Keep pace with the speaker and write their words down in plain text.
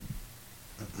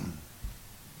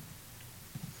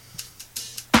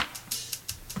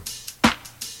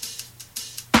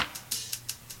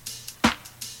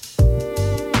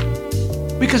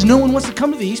Because no one wants to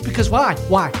come to the East because why?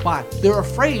 They're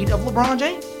afraid of LeBron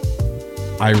James.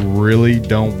 I really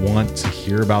don't want to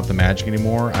hear about the Magic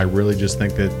anymore. I really just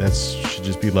think that should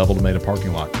just be leveled and made a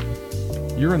parking lot.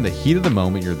 You're in the heat of the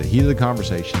moment. You're in the heat of the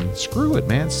conversation. Screw it,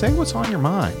 man. Say what's on your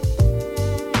mind.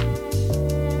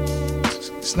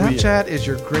 Snapchat is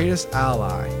your greatest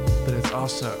ally, but it's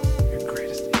also your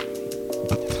greatest enemy.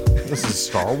 This is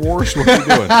Star Wars? What are you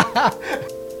doing?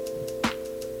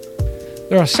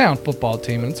 They're a sound football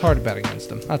team, and it's hard to bet against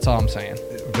them. That's all I'm saying.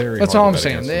 That's all I'm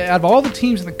saying. Out of all the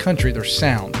teams in the country, they're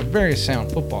sound. They're a very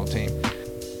sound football team.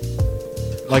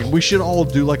 Like, we should all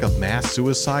do like a mass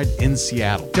suicide in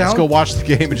Seattle. Let's go watch the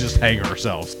game and just hang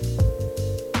ourselves.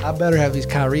 I better have these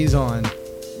Kyries on.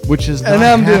 Which has not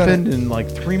happened in like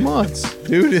 3 months.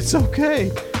 Dude, it's okay.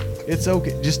 It's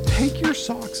okay. Just take your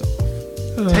socks off.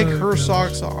 Take her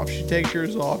socks off. She takes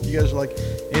yours off. You guys are like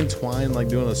entwined, like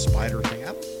doing a spider thing.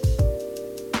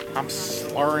 I'm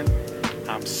slurring.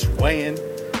 I'm swaying.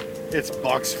 It's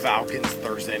Bucks Falcons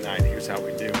Thursday night. Here's how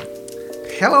we do.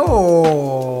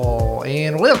 Hello,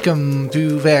 and welcome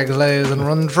to Facts, Lies, and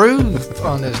Run Truth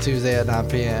on this Tuesday at 9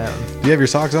 p.m. Do you have your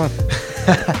socks on?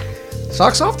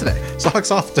 Socks off today.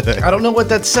 Socks off today. I don't know what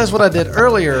that says, what I did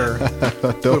earlier,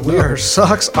 but we are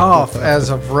socks off as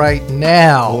of right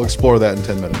now. We'll explore that in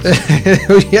 10 minutes.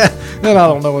 Yeah, and I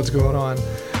don't know what's going on.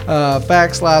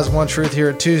 Facts, Lies, One Truth here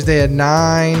at Tuesday at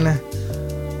 9. A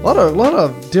lot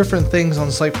of different things on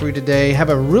the slate for you today. Have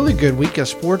a really good week of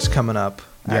sports coming up,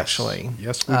 actually.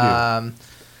 Yes, we do.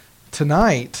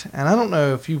 Tonight, and I don't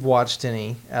know if you've watched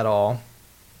any at all,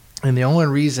 and the only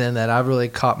reason that I've really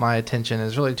caught my attention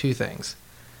is really two things.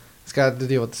 It's got to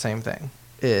deal with the same thing,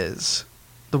 is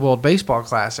the World Baseball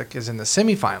Classic is in the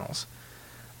semifinals.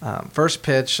 First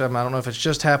pitch, I don't know if it's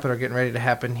just happened or getting ready to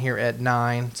happen here at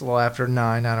 9. It's a little after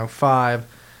 9:05.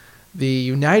 The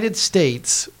United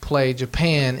States play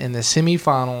Japan in the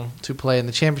semifinal to play in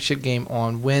the championship game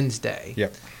on Wednesday.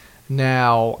 Yep.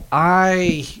 Now,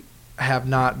 I have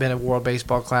not been a World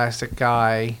Baseball Classic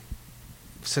guy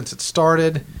since it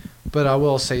started, but I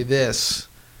will say this.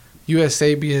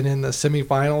 USA being in the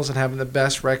semifinals and having the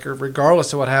best record,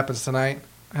 regardless of what happens tonight,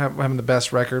 having the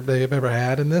best record they've ever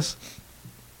had in this,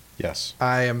 yes,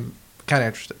 I am kind of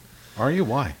interested. Are you?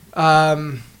 Why?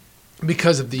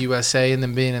 Because of the USA and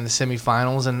them being in the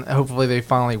semifinals, and hopefully they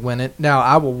finally win it. Now,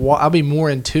 I'll be more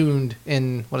in tuned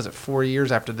in, 4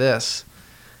 years after this,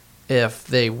 if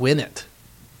they win it.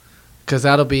 Because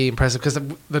that'll be impressive. Because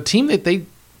the team that they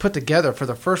put together for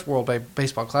the first World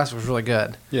Baseball Classic was really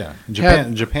good. Yeah,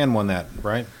 Japan won that,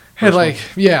 right? Had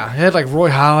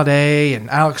Roy Halladay and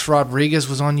Alex Rodriguez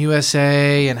was on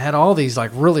USA, and had all these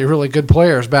like really, really good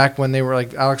players back when they were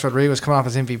like Alex Rodriguez was coming off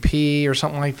as MVP or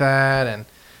something like that. And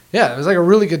yeah, it was like a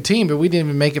really good team, but we didn't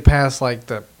even make it past like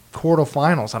the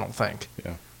quarterfinals, I don't think.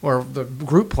 Yeah. Or the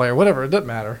group play or whatever. It doesn't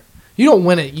matter. You don't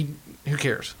win it. Who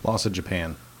cares? Lost to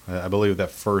Japan. I believe that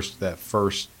first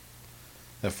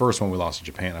one we lost to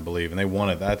Japan, I believe, and they won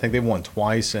it. I think they won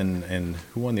twice, and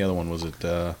who won the other one? Was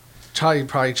it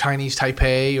probably Chinese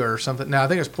Taipei or something? No, I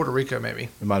think it was Puerto Rico maybe.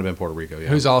 It might have been Puerto Rico, yeah.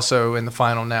 Who's also in the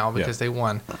final now because they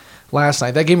won last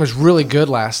night. That game was really good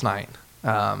last night.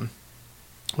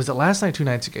 Was it last night or 2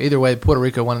 nights ago? Either way, Puerto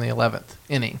Rico won in the 11th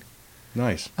inning.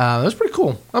 Nice. That was pretty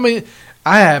cool. I mean,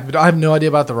 I have no idea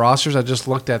about the rosters. I just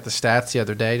looked at the stats the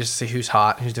other day just to see who's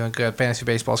hot, who's doing good. Fantasy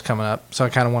baseball's coming up, so I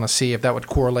kind of want to see if that would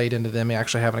correlate into them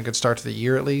actually having a good start to the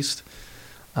year at least.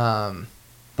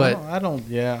 But I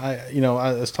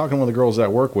was talking to one of the girls that I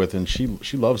work with, and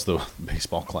she loves the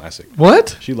baseball classic.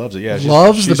 What? She loves it. Yeah,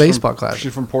 loves the baseball classic.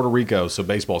 She's from Puerto Rico, so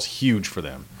baseball's huge for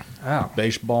them. Oh.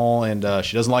 Baseball, and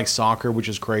she doesn't like soccer, which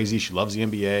is crazy. She loves the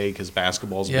NBA because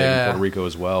basketball's big in Puerto Rico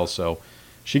as well. So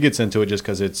she gets into it just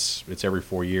because it's every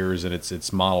 4 years, and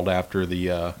it's modeled after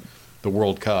the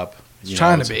World Cup. It's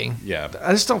trying to be. Yeah.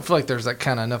 I just don't feel like there's that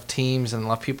kind of enough teams and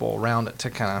enough people around it to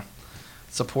kind of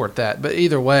support that. But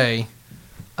either way,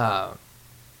 the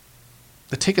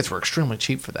tickets were extremely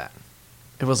cheap for that.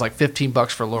 It was like $15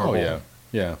 for lower bowl. Oh,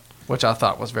 yeah. Which I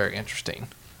thought was very interesting.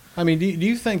 I mean, do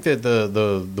you think that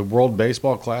the World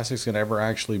Baseball Classic is going to ever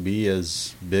actually be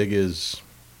as big as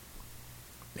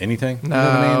anything? No. You know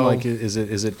what I mean? Like, is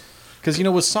it? Because,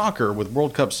 with soccer, with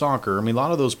World Cup soccer, I mean, a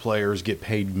lot of those players get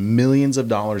paid millions of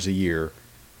dollars a year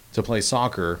to play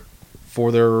soccer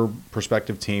for their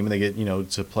prospective team, and they get,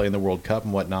 to play in the World Cup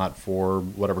and whatnot for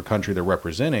whatever country they're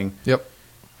representing. Yep.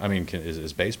 I mean,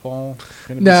 is baseball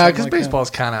going to be No, because like baseball's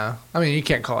kind of, you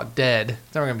can't call it dead.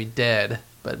 It's never going to be dead,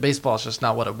 but baseball's just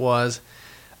not what it was.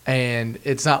 And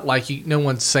it's not like no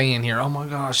one's saying here, oh my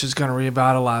gosh, it's going to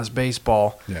revitalize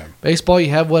baseball. Yeah. Baseball, you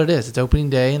have what it is. It's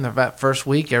opening day, and that first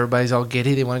week, everybody's all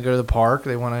giddy. They want to go to the park.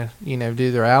 They want to,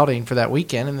 do their outing for that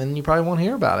weekend, and then you probably won't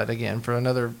hear about it again for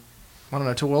another,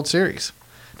 to World Series.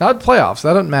 Not playoffs.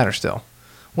 That doesn't matter still.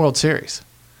 World Series.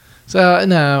 So,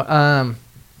 no,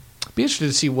 be interested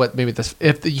to see what maybe this,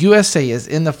 if the USA is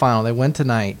in the final, they win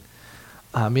tonight,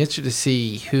 be interested to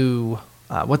see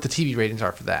what the TV ratings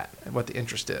are for that, and what the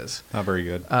interest is. Not very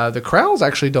good. The crowds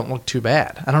actually don't look too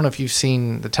bad. I don't know if you've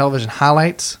seen the television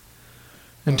highlights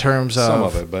in terms of some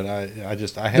of it, but I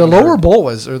haven't the lower heard, bowl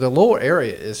is, or the lower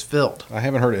area is filled. I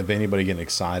haven't heard of anybody getting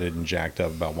excited and jacked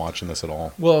up about watching this at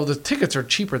all. Well, the tickets are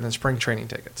cheaper than spring training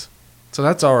tickets, so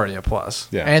that's already a plus.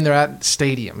 Yeah. And they're at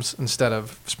stadiums instead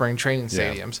of spring training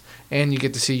Yeah. stadiums, and you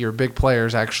get to see your big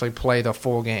players actually play the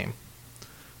full game.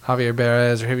 Javier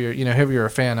Perez, or whoever you're a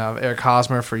fan of, Eric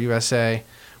Hosmer for USA.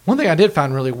 One thing I did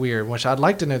find really weird, which I'd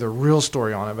like to know the real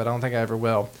story on it, but I don't think I ever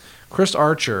will. Chris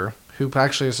Archer, who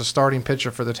actually is a starting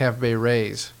pitcher for the Tampa Bay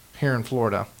Rays here in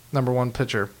Florida, number one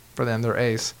pitcher for them, their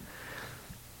ace,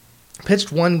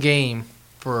 pitched one game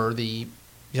for the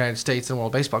United States in the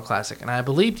World Baseball Classic, and I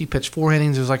believe he pitched 4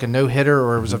 innings. It was like a no-hitter,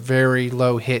 or it was a very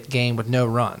low-hit game with no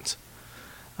runs.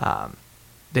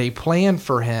 They planned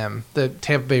for him, the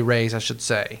Tampa Bay Rays, I should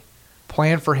say,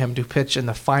 planned for him to pitch in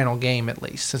the final game at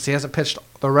least, since he hasn't pitched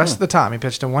the rest of the time. He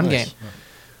pitched in one game.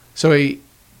 So they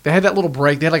had that little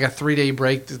break. They had like a 3-day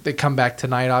break. They come back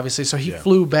tonight, obviously. So he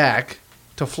flew back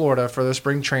to Florida for the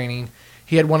spring training.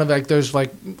 He had one of like those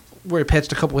like where he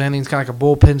pitched a couple innings, kind of like a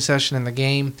bullpen session in the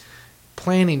game,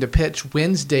 planning to pitch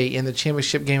Wednesday in the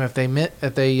championship game if they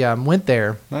went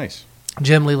there. Nice.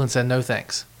 Jim Leland said no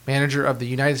thanks. Manager of the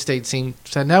United States team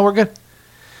said, no, we're good.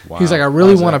 Wow. He's like, I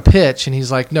really want to pitch. And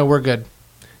he's like, no, we're good.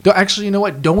 Actually, you know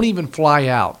what? Don't even fly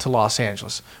out to Los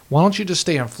Angeles. Why don't you just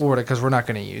stay in Florida, because we're not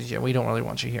going to use you. We don't really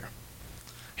want you here.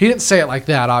 He didn't say it like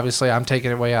that. Obviously, I'm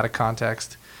taking it way out of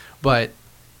context. But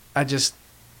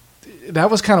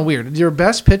that was kind of weird. Your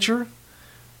best pitcher,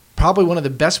 probably one of the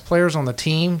best players on the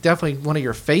team, definitely one of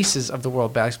your faces of the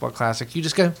World Baseball Classic. You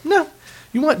just go, no,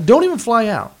 don't even fly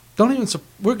out.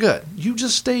 We're good. You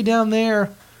just stay down there.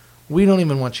 We don't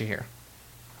even want you here.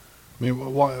 I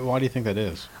mean, why do you think that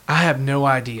is? I have no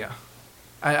idea.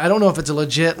 I don't know if it's a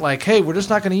legit, like, hey, we're just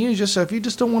not going to use you, so if you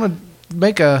just don't want to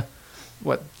make a,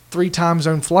 3 time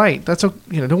zone flight, that's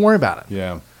okay, don't worry about it.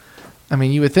 Yeah. I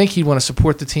mean, you would think he'd want to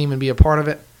support the team and be a part of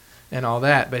it and all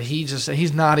that, but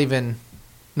he's not even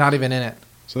in it.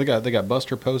 So they got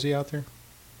Buster Posey out there?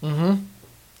 Mm-hmm.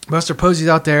 Buster Posey's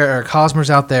out there. Eric Hosmer's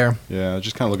out there. Yeah,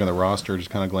 just kind of looking at the roster, just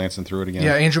kind of glancing through it again.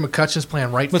 Yeah, Andrew McCutcheon's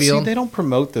playing right But field. see, they don't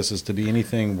promote this as to be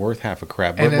anything worth half a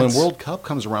crap. And But when World Cup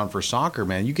comes around for soccer,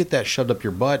 man, you get that shoved up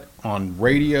your butt on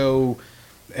radio,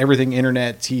 everything,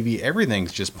 internet, TV,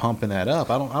 everything's just pumping that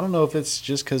up. I don't know if it's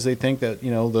just because they think that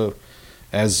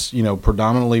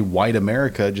predominantly white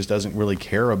America just doesn't really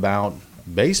care about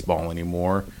baseball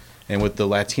anymore. And with the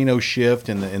Latino shift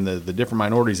and the different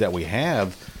minorities that we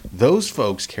have, those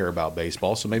folks care about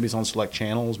baseball. So maybe it's on select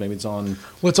channels. Maybe it's on.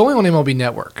 Well, it's only on MLB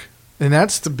Network, and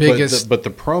that's the biggest. But the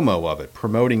promo of it,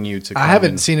 promoting you to. I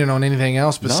haven't seen it on anything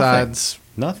else besides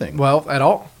nothing. Well, at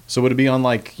all. So would it be on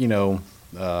the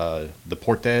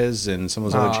Deportes and some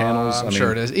of those other channels? I'm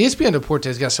sure it is. ESPN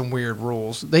Deportes got some weird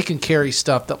rules. They can carry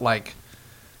stuff that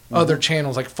other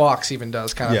channels like Fox even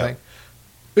does, kind of thing.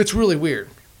 It's really weird.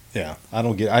 Yeah,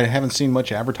 I haven't seen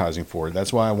much advertising for it.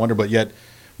 That's why I wonder. But yet,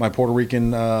 my Puerto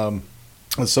Rican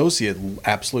associate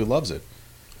absolutely loves it.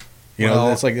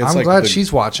 I'm glad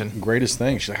she's watching. Greatest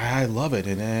thing. She's like, I love it,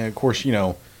 and of course,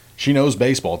 she knows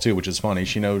baseball too, which is funny.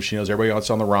 She knows everybody else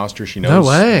on the roster. She knows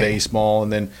baseball,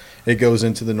 and then it goes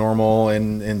into the normal.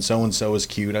 And so is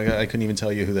cute. I couldn't even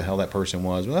tell you who the hell that person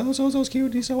was. But so and so's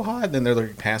cute. He's so hot. And then they're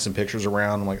like passing pictures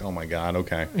around. I'm like, oh my god,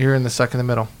 okay. You're in the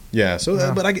middle. Yeah. So,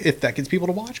 if that gets people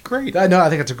to watch, great. No, I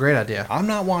think it's a great idea. I'm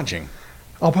not watching.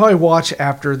 I'll probably watch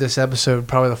after this episode,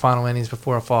 probably the final innings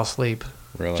before I fall asleep.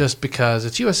 Really? Just because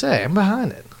it's USA. I'm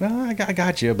behind it. I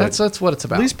got you. But that's what it's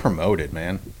about. At least promote it,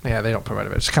 man. Yeah, they don't promote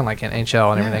it. It's kind of like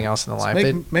NHL and everything else in the life.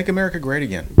 They make America great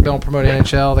again. don't promote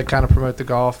NHL. They kind of promote the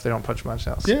golf. They don't push much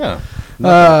else. Yeah.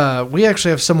 We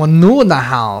actually have someone new in the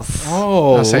house.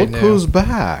 Oh, look new. who's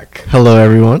back. Hello,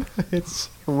 everyone. It's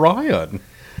Ryan.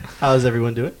 How's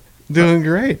everyone doing? Doing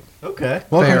great. Okay.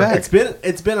 Welcome back.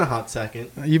 It's been a hot second.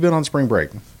 You've been on spring break.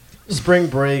 Spring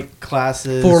break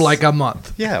classes For like a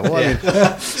month. Yeah, well, I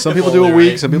mean, some people do a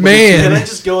week, some people Man. Can I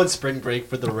just go on spring break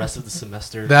for the rest of the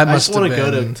semester? That I must just want to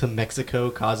have go been- to Mexico,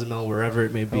 Cozumel, wherever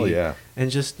it may be. Oh, yeah. And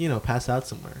just, pass out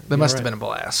somewhere. That must have been a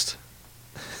blast.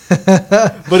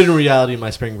 But in reality, my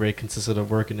spring break consisted of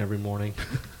working every morning.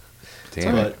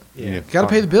 Damn But, it. yeah. Got to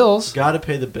pay the bills. Got to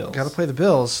pay the bills. Got to pay the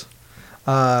bills.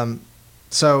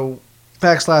 So,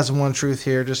 facts, lies, and one truth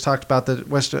here. Just talked about the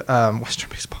Western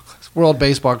Baseball Classic, World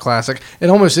Baseball Classic. It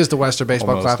almost is the Western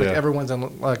Baseball Almost, Classic. yeah. Everyone's in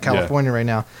California right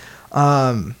now.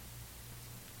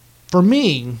 For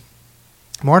me,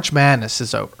 March Madness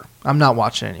is over. I'm not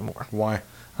watching anymore. Why?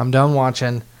 I'm done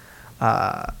watching.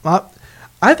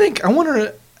 I think, I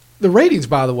wonder, the ratings,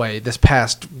 by the way, this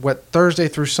past, Thursday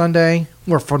through Sunday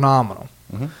were phenomenal.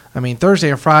 Mhm. I mean, Thursday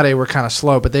and Friday were kind of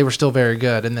slow, but they were still very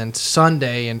good. And then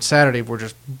Sunday and Saturday were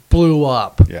just blew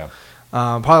up. Yeah.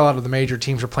 Probably a lot of the major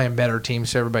teams were playing better teams,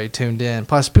 so everybody tuned in.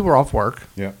 Plus, people were off work.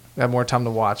 Yeah. Had more time to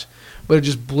watch. But it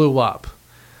just blew up.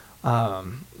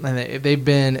 And they've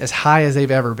been as high as they've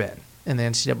ever been in the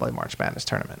NCAA March Madness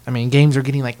tournament. I mean, games are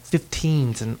getting like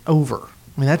 15s and over.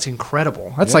 I mean, that's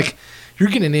incredible. That's Yeah. like you're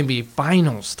getting NBA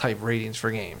Finals type ratings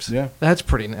for games. Yeah. That's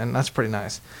pretty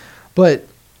nice. But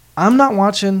I'm not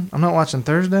watching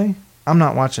Thursday. I'm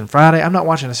not watching Friday. I'm not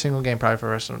watching a single game probably for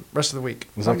the rest of the week.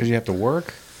 Was that because you have to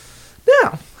work?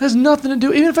 No, has nothing to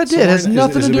do. Even if I did, it has Is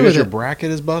nothing it to do because with your it. bracket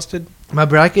is busted? My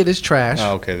bracket is trash.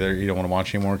 Oh, okay. There, you don't want to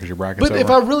watch anymore because your bracket's But over. if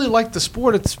I really like the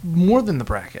sport, it's more than the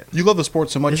bracket. You love the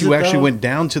sport so much, Is you it actually though? went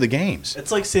down to the games.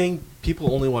 It's like saying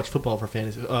people only watch football for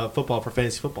fantasy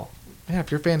football. Yeah,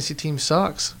 if your fantasy team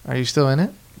sucks, are you still in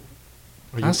it?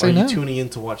 Are I you, say are no. you tuning in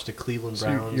to watch the Cleveland So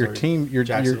Browns, your or team- your-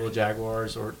 Jacksonville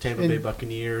Jaguars, or Tampa Bay And-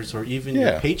 Buccaneers, or even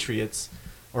Yeah. your Patriots,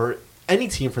 or any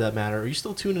team for that matter? Are you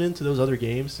still tuning into those other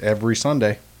games? Every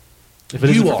Sunday. If it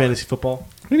You isn't for are. fantasy football,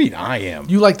 What do you mean I am?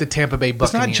 You like the Tampa Bay It's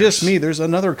Buccaneers. not just me. There's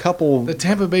another couple. The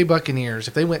Tampa Bay Buccaneers,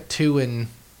 if they went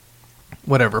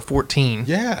 2-14.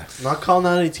 Yeah. I'm not calling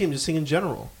out any team, just saying in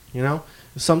general. You know,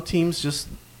 some teams just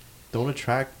don't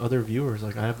attract other viewers.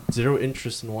 Like I have zero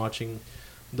interest in watching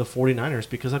the 49ers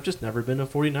because I've just never been a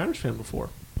 49ers fan before.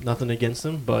 Nothing against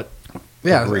them, but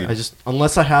Yeah, Agreed. I just,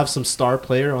 unless I have some star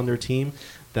player on their team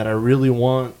that I really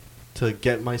want to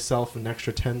get myself an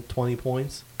extra 10, 20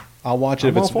 points. I'll watch it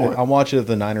I'm if all it's. for it. I'll watch it if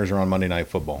the Niners are on Monday Night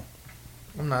Football.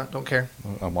 I'm not. Don't care.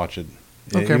 I'll watch it.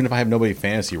 Okay. Even if I have nobody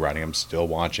fantasy writing, I'm still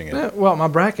watching it. Well, my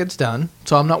bracket's done,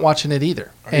 so I'm not watching it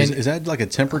either. Is that like a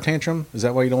temper tantrum? Is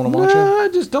that why you don't want to watch no, it? I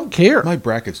just don't care. My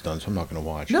bracket's done, so I'm not going to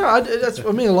watch. No,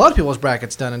 I mean, a lot of people's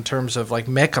bracket's done in terms of like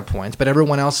mecha points, but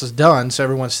everyone else is done, so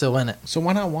everyone's still in it. So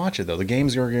why not watch it though? The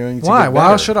games are going to Why? get Why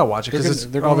better. should I watch it? They're Because gonna-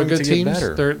 it's they're all the going good to get teams.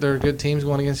 better. They're good teams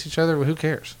going against each other. Well, who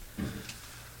cares?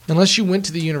 Unless you went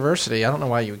to the university, I don't know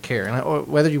why you would care. And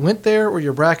whether you went there or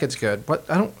your bracket's good,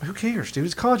 who cares, dude?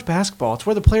 It's college basketball. It's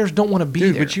where the players don't want to be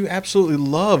Dude, there. but you absolutely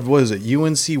loved, what is it,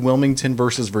 UNC Wilmington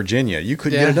versus Virginia. You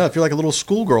couldn't Yeah. get enough. You're like a little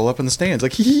schoolgirl up in the stands.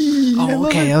 Like, Oh,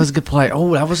 okay, that was a good play.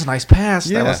 Oh, that was a nice pass.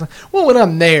 Yeah. Well, when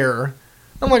I'm there,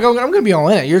 I'm like, oh, I'm going to be all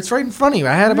in it. It's right in front of you.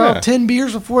 I had about Yeah. 10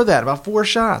 beers before that, about 4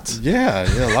 shots. Yeah,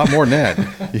 a lot more net.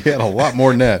 You had a lot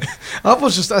more net. I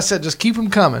said, just keep them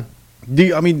coming.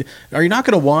 Are you not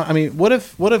going to want? I mean, what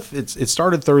if it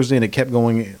started Thursday and it kept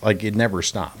going like it never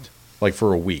stopped, like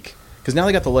for a week? Because now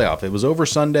they got the layoff. It was over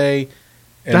Sunday,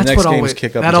 and That's the next what games always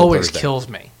kick up. that until always Thursday. kills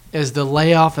me. Is the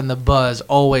layoff and the buzz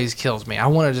always kills me. I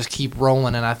want to just keep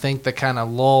rolling, and I think the kind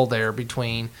of lull there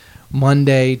between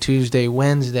Monday, Tuesday,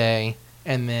 Wednesday,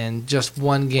 and then just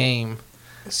one game.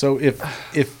 So if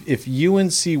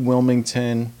UNC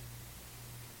Wilmington,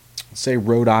 say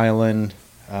Rhode Island,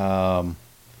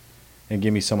 and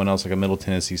give me someone else like a Middle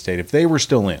Tennessee State, if they were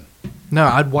still in, No,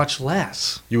 I'd watch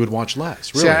less. you would watch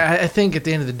less. Really? See, I think at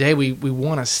the end of the day, we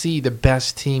want to see the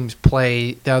best teams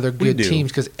play the other We good do.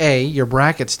 teams because A, your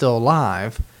bracket's still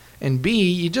alive, and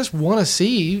B, you just want to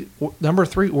see number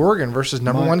 3 Oregon versus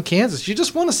number 1 Kansas. You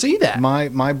just want to see that.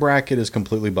 My bracket is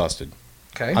completely busted.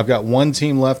 Okay. I've got one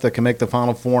team left that can make the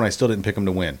Final Four, and I still didn't pick them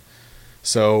to win.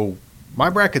 So my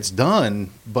bracket's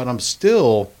done, but I'm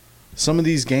still. Some of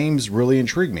these games really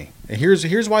intrigue me. And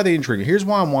here's why they intrigue me. Here's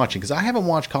why I'm watching, because I haven't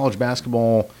watched college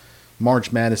basketball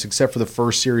March Madness except for the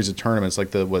first series of tournaments,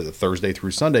 like the Thursday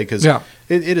through Sunday, because Yeah.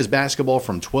 it is basketball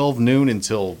from 12 noon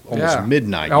until almost Yeah.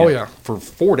 midnight. Oh, you know, yeah. for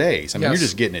 4 days. I mean, Yes. you're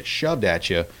just getting it shoved at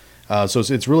you. So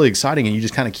it's really exciting, and you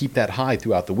just kind of keep that high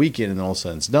throughout the weekend, and then all of a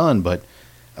sudden it's done. But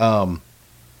I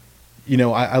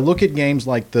look at games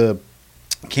like the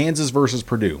Kansas versus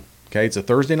Purdue. Okay, it's a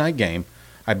Thursday night game.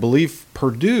 I believe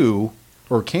Purdue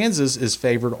or Kansas is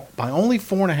favored by only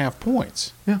 4.5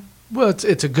 points. Yeah. Well,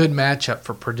 it's a good matchup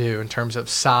for Purdue in terms of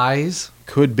size,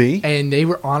 Could be. and they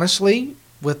were honestly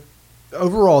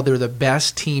overall they're the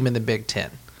best team in the Big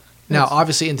Ten. Now,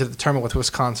 obviously, into the tournament with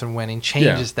Wisconsin winning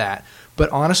changes that. But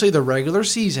honestly, the regular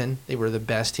season, they were the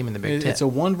best team in the Big Ten. It's a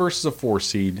 1 versus a 4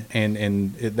 seed,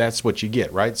 and that's what you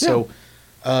get, right? Yeah. So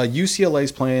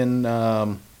UCLA's playing.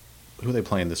 Who are they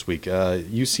playing this week?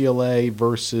 UCLA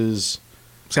versus.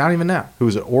 See, I don't even know. Who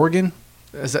is it? Oregon.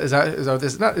 Is it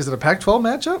a Pac-12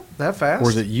 matchup that fast? Or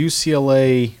is it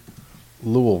UCLA,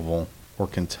 Louisville, or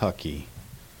Kentucky?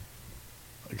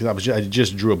 Because I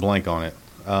just drew a blank on it.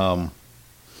 And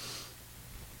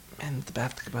the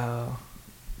basketball.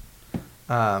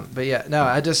 But yeah, no,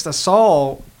 I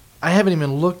saw. I haven't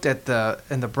even looked at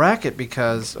in the bracket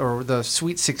or the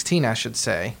Sweet 16, I should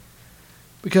say,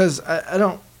 because I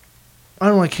don't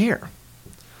really care.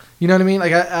 You know what I mean?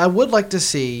 Like I would like to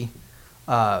see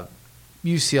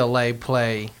UCLA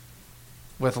play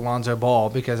with Alonzo Ball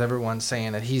because everyone's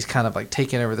saying that he's kind of like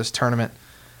taking over this tournament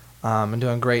and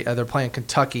doing great. They're playing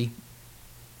Kentucky,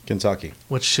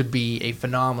 which should be a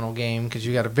phenomenal game because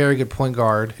you got a very good point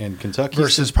guard and Kentucky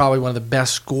versus probably one of the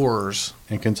best scorers.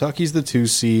 And Kentucky's the 2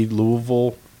 seed,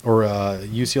 Louisville or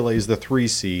UCLA is the 3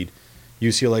 seed.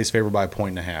 UCLA is favored by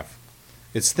 1.5.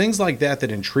 It's things like that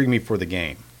intrigue me for the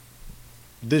game.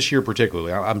 This year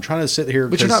particularly, I'm trying to sit here.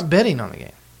 But you're not betting on the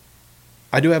game.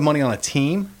 I do have money on a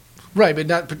team. Right,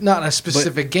 but not a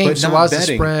specific game. So why's the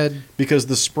spread? Because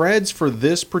the spreads for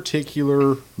this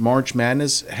particular March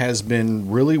Madness has been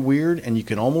really weird, and you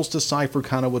can almost decipher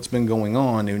kind of what's been going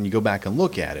on when you go back and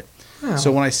look at it. Oh.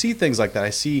 So when I see things like that, I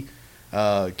see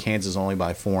Kansas only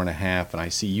by 4.5, and I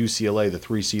see UCLA, the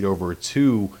 3 seed, over a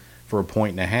 2 for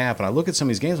 1.5, and I look at some of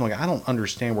these games, I'm like, I don't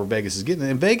understand where Vegas is getting it.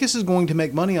 And Vegas is going to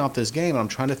make money off this game, and I'm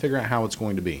trying to figure out how it's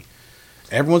going to be.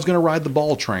 Everyone's going to ride the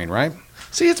ball train, right?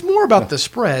 See, it's more about the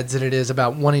spreads than it is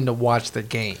about wanting to watch the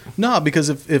game. No, because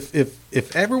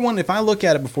if I look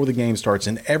at it before the game starts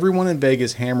and everyone in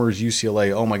Vegas hammers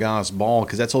UCLA, oh my gosh, Ball,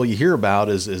 because that's all you hear about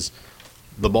is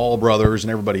the Ball brothers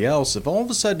and everybody else. If all of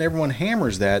a sudden everyone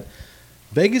hammers that,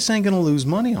 Vegas ain't going to lose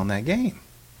money on that game.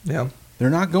 Yeah. They're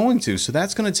not going to. So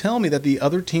that's going to tell me that the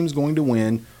other team's going to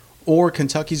win or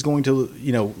Kentucky's going to,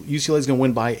 UCLA's going to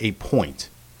win by a point.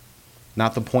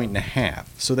 Not the 1.5.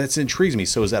 So that intrigues me.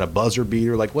 So is that a buzzer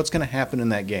beater? Like, what's going to happen in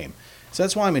that game? So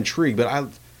that's why I'm intrigued. But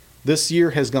this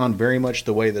year has gone very much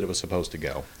the way that it was supposed to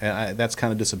go. And that's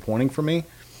kind of disappointing for me.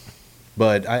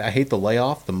 But I hate the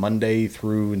layoff, the Monday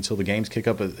through until the games kick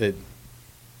up at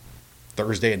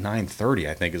Thursday at 9:30,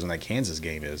 I think, is when that Kansas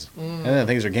game is. And then I think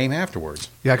there's a game afterwards.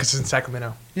 Yeah, because it's in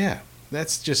Sacramento. Yeah,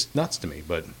 that's just nuts to me.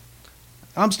 But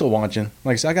I'm still watching.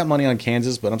 Like I said, I got money on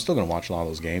Kansas, but I'm still going to watch a lot of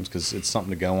those games because it's something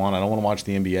to go on. I don't want to watch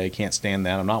the NBA. Can't stand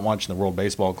that. I'm not watching the World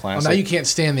Baseball Classic. Oh, now you can't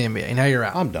stand the NBA. Now you're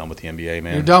out. I'm done with the NBA,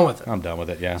 man. You're done with it. I'm done with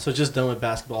it, yeah. So just done with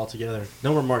basketball altogether.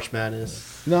 No more March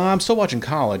Madness. No, I'm still watching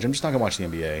college. I'm just not going to watch the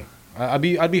NBA. I'd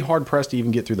be hard pressed to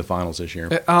even get through the finals this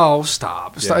year. Oh,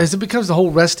 stop! Yeah. Is it because the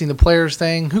whole resting the players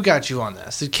thing? Who got you on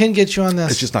this? Did Ken get you on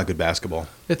this? It's just not good basketball.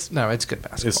 It's good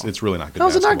basketball. It's really not good.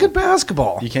 How's it not good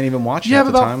basketball? You can't even watch it. You have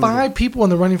about 5 people in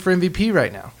the running for MVP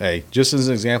right now. Hey, just as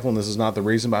an example, and this is not the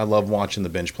reason, but I love watching the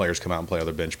bench players come out and play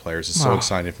other bench players. It's so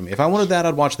exciting for me. If I wanted that,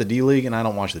 I'd watch the D League, and I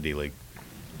don't watch the D League.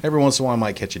 Every once in a while, I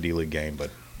might catch a D League game,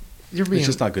 but it's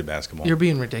just not good basketball. You're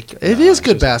being ridiculous. It is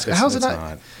good basketball. How's it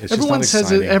not? Everyone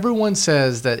says it. Everyone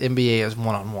says that NBA is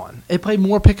one-on-one. They play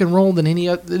more pick and roll than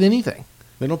anything.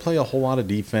 They don't play a whole lot of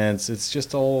defense. It's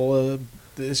just all.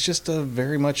 It's just a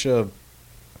very much a.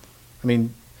 I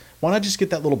mean, why not just get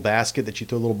that little basket that you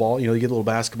throw a little ball? You get little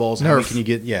basketballs. How many can you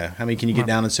get? Yeah, how many can you get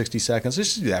down in 60 seconds?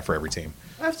 Let's just do that for every team.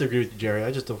 I have to agree with you, Jerry.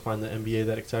 I just don't find the NBA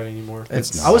that exciting anymore.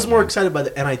 It's I was more excited by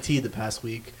the NIT the past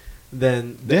week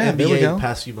than the NBA the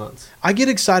past few months. I get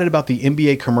excited about the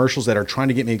NBA commercials that are trying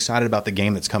to get me excited about the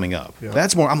game that's coming up. Yeah.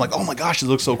 That's more. I'm like, oh my gosh, it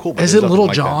looks so cool. But is it Little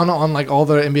John on like all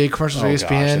the NBA commercials for ESPN?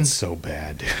 Gosh, it's so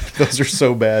bad, dude. Those are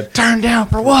so bad. Turn down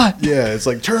for what? Yeah, it's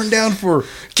like turn down for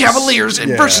Cavaliers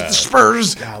versus the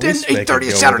Spurs. Then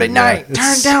 8:30 Saturday night.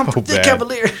 Turn down for the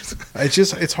Cavaliers.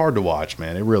 It's hard to watch,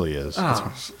 man. It really is.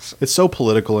 Oh. It's so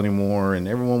political anymore, and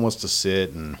everyone wants to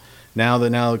sit and. Now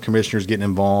the commissioner's getting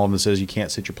involved and says you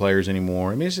can't sit your players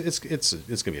anymore. I mean, it's going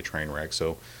to be a train wreck.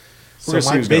 So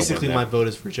basically, my vote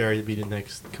is for Jerry to be the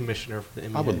next commissioner for the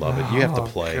NBA. I would love it. You have to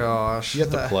play. Gosh, you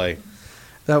have to play.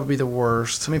 That would be the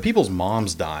worst. I mean, people's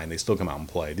moms die and they still come out and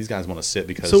play. These guys want to sit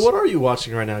because. So what are you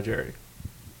watching right now, Jerry?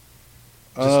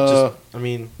 Right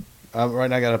now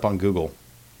I got it up on Google.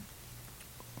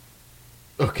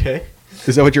 Okay.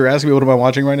 Is that what you're asking me? What am I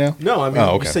watching right now? No, I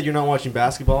mean, you said you're not watching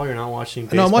basketball. You're not watching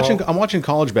baseball. No, I'm watching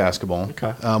college basketball.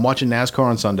 Okay. I'm watching NASCAR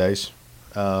on Sundays.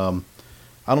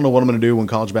 I don't know what I'm going to do when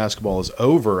college basketball is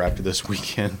over after this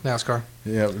weekend. NASCAR.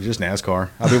 Yeah, just NASCAR.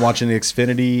 I've been watching the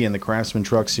Xfinity and the Craftsman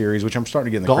Truck Series, which I'm starting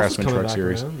to get in the Golf is Craftsman coming Truck back,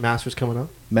 Series. man. Masters coming up.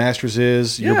 Masters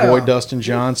is your Yeah. boy Dustin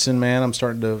Johnson, man. I'm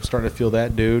starting to feel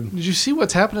that dude. Did you see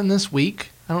what's happening this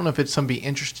week? I don't know if it's something be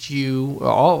interest to you,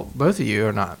 both of you,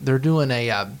 or not. They're doing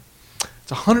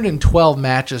it's 112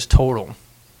 matches total.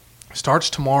 Starts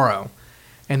tomorrow,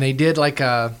 and they did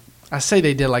I say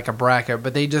they did like a bracket,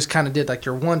 but they just kind of did like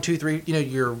your 1, 2, 3,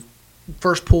 your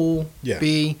first pool Yeah.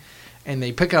 B, and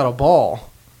they pick out a ball,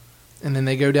 and then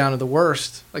they go down to the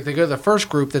worst. Like they go to the first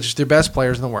group that's just their best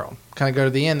players in the world. Kind of go to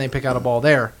the end, they pick out a ball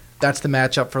there. That's the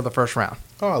matchup for the first round.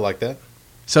 Oh, I like that.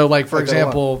 So, like for Like that a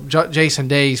example, Jason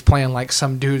Day's playing like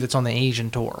some dude that's on the Asian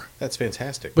tour. That's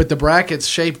fantastic. But the bracket's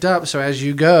shaped up so as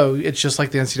you go, it's just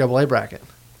like the NCAA bracket.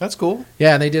 That's cool.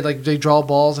 Yeah, and they draw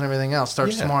balls and everything else.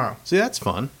 Starts Yeah. tomorrow. See, that's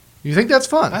fun. You think that's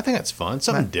fun? I think that's fun.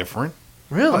 Something different.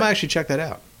 Really? I might actually check that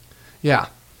out. Yeah.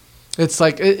 It's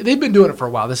like they've been doing it for a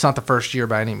while. This is not the first year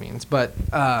by any means, but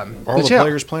Are all the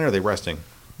players playing or are they resting?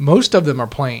 most of them are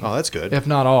playing. Oh, that's good. If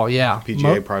not all, yeah.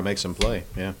 PGA probably makes them play.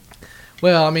 Yeah.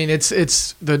 Well, I mean, it's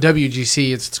the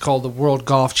WGC. It's called the World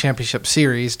Golf Championship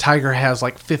Series. Tiger has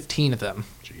like 15 of them.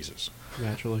 Jesus.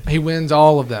 Naturally. He wins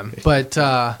all of them. But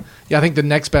yeah, I think the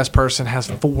next best person has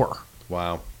 4.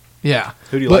 Wow. Yeah.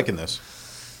 Who do you But like in this?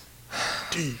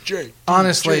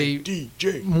 honestly,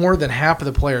 DJ. more than half of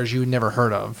the players you would never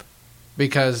heard of,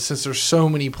 because since there's so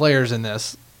many players in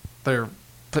this, they're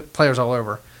players all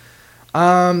over.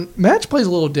 Match play is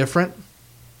a little different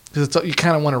because you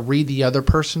kind of want to read the other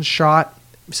person's shot.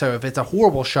 So if it's a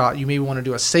horrible shot, you maybe want to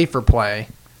do a safer play.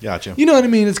 Gotcha. You know what I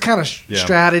mean? It's kind of Yeah.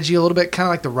 strategy a little bit, kind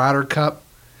of like the Ryder Cup.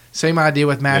 Same idea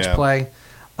with match Yeah. play.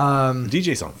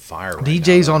 DJ's on fire right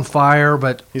DJ's now, on fire,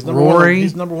 but He's number one. Rory,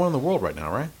 He's number one in the world right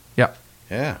now, right? yep.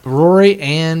 Yeah. Rory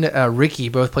and Ricky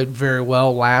both played very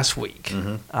well last week.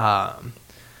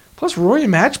 Plus, Rory in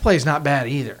match play is not bad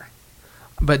either.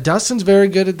 But Dustin's very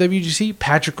good at WGC.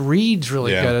 Patrick Reed's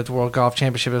really Yeah. good at the World Golf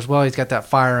Championship as well. He's got that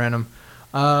fire in him.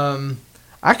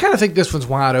 I kind of think this one's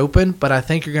wide open, but I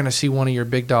think you're going to see one of your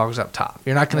big dogs up top.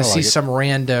 You're not going to I see like it. some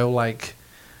rando like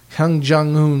Hyung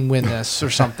Jung-un win this or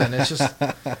something. It's just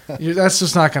that's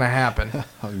just not going to happen.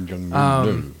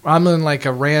 I'm in like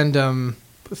a random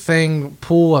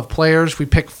pool of players. We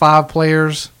pick 5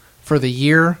 players for the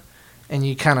year, and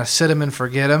you kind of sit them and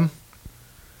forget them.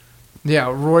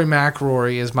 Yeah, Rory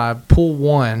McIlroy is my pool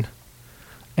 1,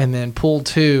 and then pool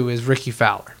 2 is Ricky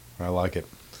Fowler. I like it.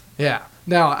 Yeah.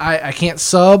 Now, I can't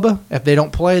sub. If they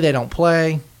don't play, they don't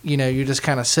play. You just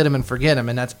kind of sit them and forget them,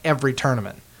 and that's every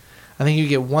tournament. I think you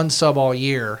get 1 sub all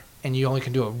year, and you only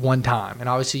can do it 1 time. And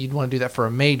obviously, you'd want to do that for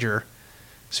a major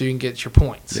so you can get your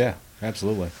points. Yeah,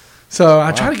 absolutely. So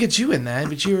I tried to get you in that,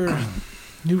 but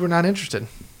you were not interested.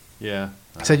 Yeah.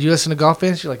 I said, you listen to Golf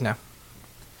Fans? You're like, no.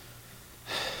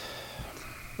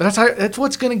 But that's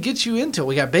what's going to get you into it.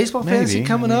 We got baseball fantasy Maybe.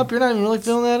 coming up. You're not even really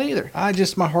feeling that either.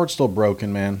 My heart's still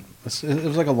broken, man. It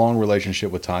was like a long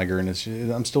relationship with Tiger, and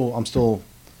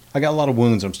I got a lot of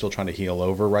wounds I'm still trying to heal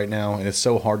over right now, and it's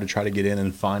so hard to try to get in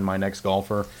and find my next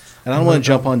golfer. And I don't want to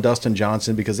jump on Dustin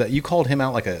Johnson because you called him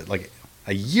out like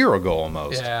a year ago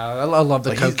almost. Yeah, I love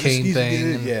the Like, cocaine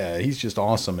thing. Yeah, he's just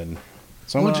awesome, and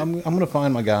so I'm going to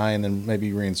find my guy and then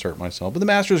maybe reinsert myself. But the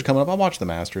Masters are coming up. I'll watch the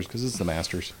Masters because it's the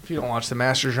Masters. If you don't watch the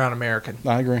Masters, you're not American.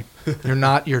 I agree. You're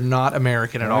not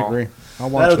American at I all. agree. I'll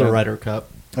That watch or the that. Ryder Cup.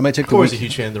 I may take Of the course, a week-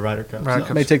 huge fan of the Ryder Cup. Ryder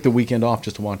I may take the weekend off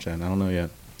just to watch that. I don't know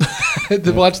yet.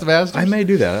 To watch the Masters? I may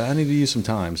do that. I need to use some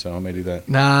time, so I may do that.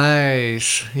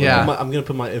 Nice. Yeah. I'm going to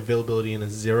put my availability in a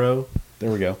 0 There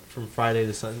we go. from Friday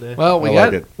to Sunday. Well, I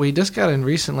like it. we just got in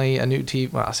recently a new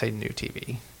TV. Well, I say new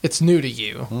TV. It's new to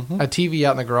you. Mm-hmm. A TV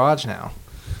out in the garage now.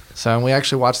 So we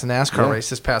actually watched the NASCAR Yeah. race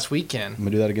this past weekend. I'm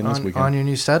gonna do that again this on weekend. your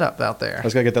new setup out I there.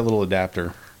 just gotta get that little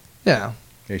adapter, Yeah.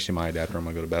 HDMI adapter. I'm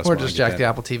gonna go to Best Or Buy just and get jack the that.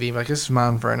 Apple TV. Like, this is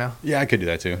mine for right now. Yeah, I could do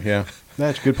that too. Yeah,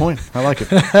 that's a good point. I like it.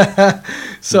 I'm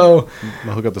So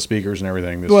gonna hook up the speakers and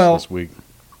everything this week.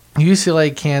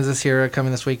 UCLA, Kansas here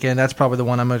coming this weekend. That's probably the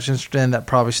one I'm most interested in that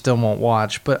probably still won't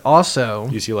watch. But also,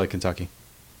 UCLA, Kentucky.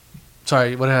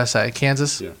 sorry, what did I say?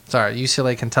 Kansas? Yeah. Sorry,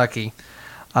 UCLA, Kentucky.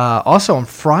 Also on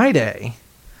Friday,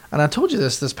 and I told you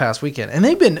this past weekend, and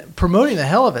they've been promoting the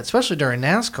hell of it, especially during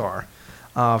NASCAR.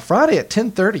 Friday at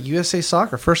 10:30, USA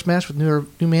Soccer, first match with new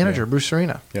manager, Yeah. Bruce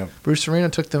Arena. Yeah, Bruce Arena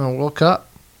took them in World Cup.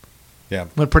 yeah,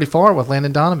 Went pretty far with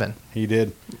Landon Donovan. he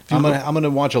did. I'm gonna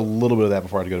watch a little bit of that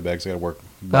before I go to bed because I got to work. Oh,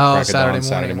 crack of dawn Saturday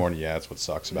Saturday morning. morning. Yeah, that's what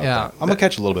sucks about Yeah. that. I'm gonna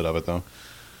catch a little bit of it though.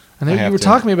 I know I you have were to.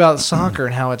 talking to me about soccer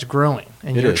and how it's growing,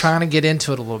 and It you're is. trying to get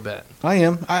into it a little bit. I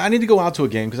am. I need to go out to a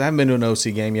game because I haven't been to an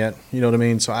OC game yet. You know what I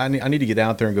mean? So I need to get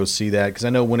out there and go see that because I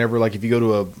know whenever, like, if you go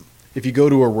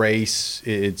to a race,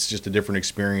 it's just a different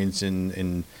experience,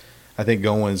 and I think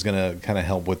going is going to kind of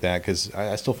help with that because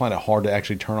I still find it hard to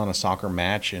actually turn on a soccer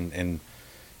match and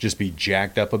just be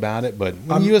jacked up about it. But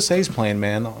when USA's playing,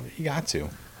 man, you got to.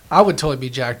 I would totally be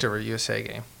jacked over a USA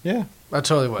game. Yeah. I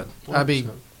totally would. I'd be.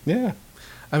 100%. Yeah.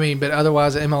 I mean, but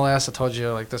otherwise, MLS. I told you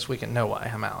like this weekend. No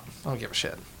way, I'm out. I don't give a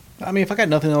shit. I mean, if I got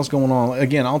nothing else going on,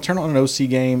 again, I'll turn on an OC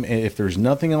game. And if there's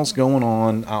nothing else going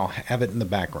on, I'll have it in the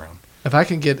background. If I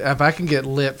can get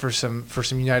lit for some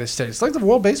United States, like the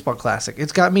World Baseball Classic,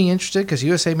 it's got me interested because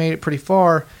USA made it pretty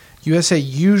far. USA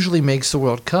usually makes the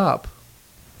World Cup.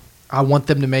 I want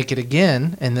them to make it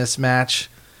again, and this match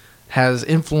has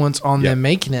influence on them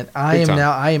making it. I Big time.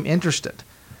 am interested.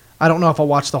 I don't know if I'll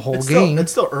watch the whole It's game.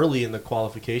 It's still early in the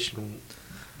qualification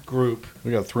group.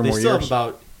 We got 3 They more still years. have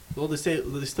about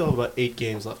they still have about 8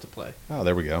 games left to play. Oh,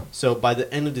 there we go. So by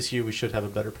the end of this year, we should have a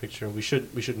better picture. We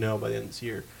should know by the end of this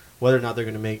year whether or not they're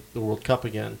going to make the World Cup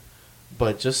again.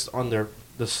 But just on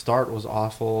the start was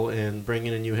awful, and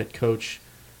bringing a new head coach.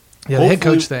 Yeah, the head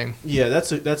hopefully- coach thing. Yeah,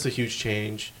 that's a huge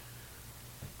change.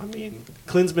 I mean,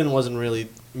 Klinsmann wasn't really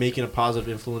making a positive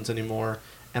influence anymore,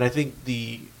 and I think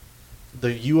the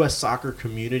U.S. soccer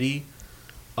community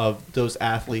of those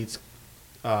athletes,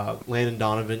 Landon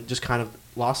Donovan, just kind of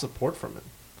lost support from him,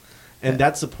 and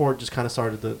that support just kind of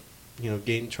started to,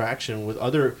 gain traction with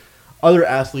other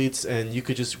athletes, and you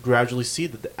could just gradually see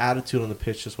that the attitude on the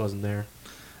pitch just wasn't there.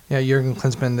 Yeah, Jurgen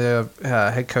Klinsmann, the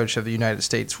head coach of the United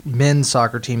States men's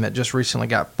soccer team that just recently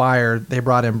got fired. They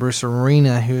brought in Bruce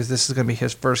Arena, this is going to be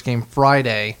his first game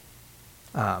Friday.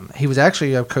 He was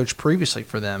actually a coach previously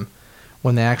for them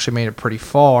when they actually made it pretty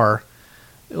far.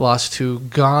 They lost to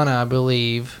Ghana, I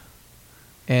believe,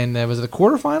 and was it the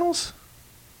quarterfinals?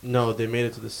 No, they made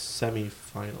it to the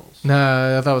semifinals.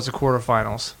 No, I thought it was the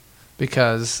quarterfinals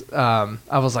because I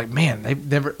was like, man,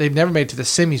 they've never made it to the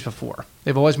semis before.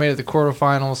 They've always made it to the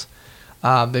quarterfinals.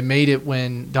 They made it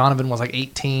when Donovan was like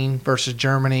 18 versus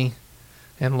Germany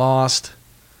and lost.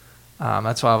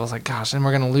 That's why I was like, gosh, and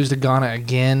we're going to lose to Ghana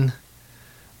again.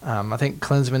 I think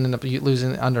Klinsmann ended up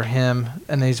losing under him,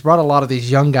 and he's brought a lot of these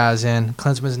young guys in.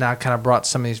 Klinsmann's now kind of brought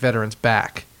some of these veterans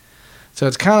back. So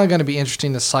it's kind of going to be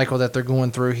interesting the cycle that they're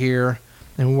going through here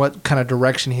and what kind of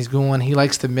direction he's going. He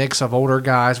likes the mix of older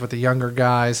guys with the younger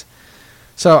guys.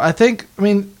 So I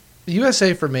mean,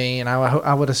 USA for me, and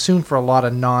I would assume for a lot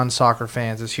of non-soccer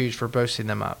fans, is huge for boosting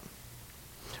them up.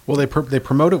 Well, they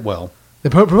promote it well. They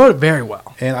promote it very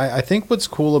well. And I think what's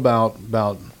cool about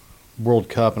World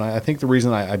Cup, and I think the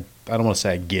reason I don't want to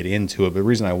say I get into it, but the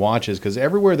reason I watch is because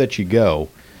everywhere that you go,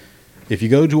 if you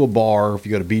go to a bar, if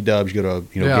you go to B-Dubs, you go to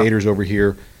Gators over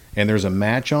here, and there's a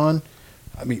match on,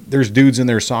 I mean, there's dudes in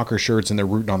their soccer shirts and they're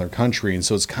rooting on their country, and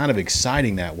so it's kind of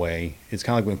exciting that way. It's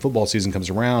kind of like when football season comes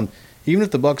around, even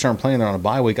if the Bucks aren't playing, they're on a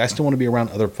bye week, I still want to be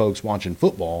around other folks watching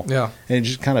football. Yeah. And it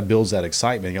just kind of builds that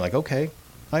excitement. You're like, okay,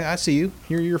 I see you.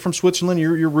 You're from Switzerland.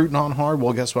 You're rooting on hard.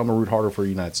 Well, guess what? I'm going to root harder for the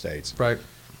United States.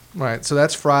 Right. So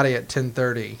that's Friday at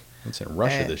 10:30. It's in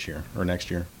Russia this year or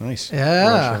next year. Nice.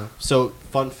 Yeah. Russia. So,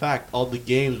 fun fact, all the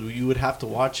games, you would have to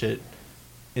watch it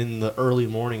in the early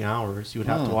morning hours. You would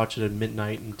have to watch it at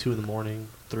midnight and 2 in the morning,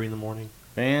 3 in the morning.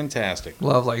 Fantastic.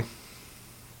 Lovely.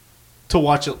 To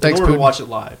watch it, Thanks, in order Putin. to watch it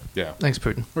live. Yeah. Thanks,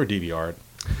 Putin. Or DVR it.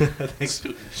 Thanks,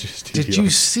 Putin. Just Did DVR. you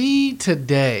see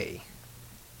today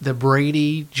the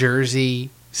Brady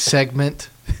jersey segment?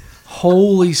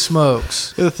 Holy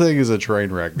smokes. The thing is a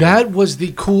train wreck. man. That was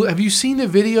the cool. Have you seen the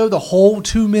video, the whole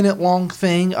 2-minute long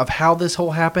thing of how this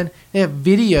whole happened? They have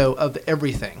video of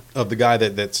everything. Of the guy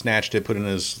that snatched it, put it in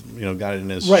his, got it in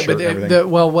his Right, shirt but and everything.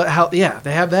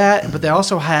 they have that, but they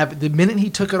also have the minute he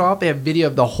took it off, they have video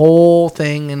of the whole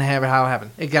thing and how it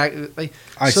happened. It got.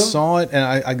 I saw it, and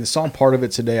I saw part of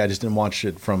it today. I just didn't watch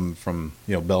it from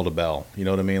bell to bell. You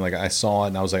know what I mean? Like I saw it,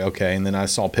 and I was like, okay. And then I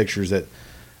saw pictures that,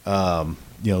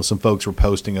 some folks were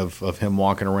posting of him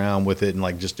walking around with it and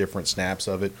like just different snaps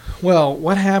of it. Well,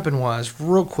 what happened was,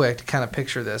 real quick to kind of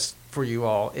picture this for you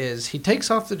all, is he takes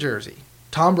off the jersey.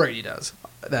 Tom Brady does,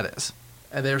 that is.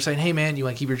 And they were saying, hey, man, you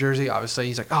want to keep your jersey? Obviously,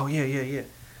 he's like, oh, yeah.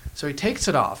 So he takes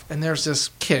it off, and there's this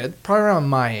kid, probably around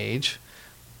my age,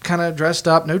 kind of dressed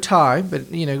up, no tie,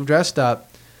 but, dressed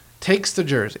up, takes the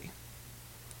jersey,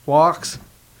 walks,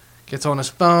 gets on his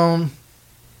phone,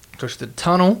 goes to the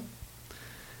tunnel.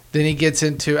 Then he gets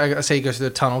into, I say he goes to the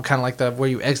tunnel, kind of like where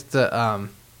you exit the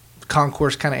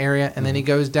concourse kind of area, and then he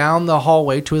goes down the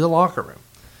hallway to the locker room.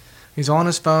 He's on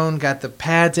his phone, got the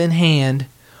pads in hand,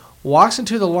 walks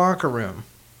into the locker room,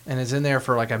 and is in there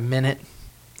for like a minute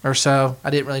or so. I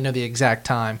didn't really know the exact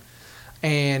time.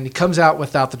 And he comes out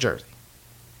without the jersey.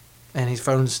 And his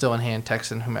phone's still in hand,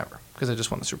 texting whomever, because they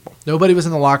just won the Super Bowl. Nobody was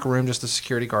in the locker room, just a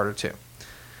security guard or two.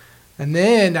 And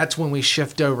then that's when we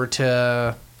shift over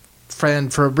to friend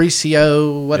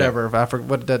Fabricio, whatever. I forget,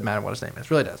 what, it doesn't matter what his name is.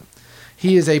 It really doesn't.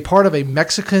 He is a part of a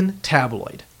Mexican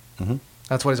tabloid. Mm-hmm.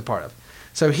 That's what he's a part of.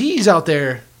 So he's out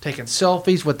there taking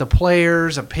selfies with the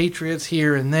players, the Patriots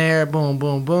here and there, boom,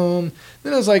 boom, boom.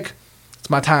 Then I was like, it's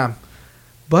my time.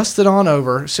 Busted on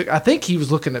over. So I think he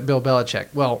was looking at Bill Belichick.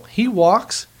 Well, he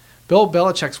walks. Bill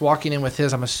Belichick's walking in with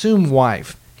his, I'm assuming,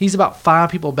 wife. He's about 5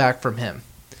 people back from him.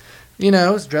 You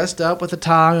know, he's dressed up with a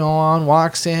tie on,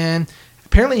 walks in.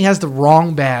 Apparently he has the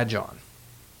wrong badge on.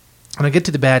 And I'll get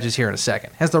to the badges here in a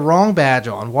second. Has the wrong badge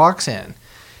on, walks in.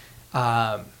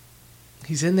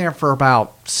 He's in there for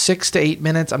about 6 to 8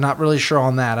 minutes. I'm not really sure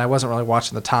on that. I wasn't really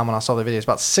watching the time when I saw the videos.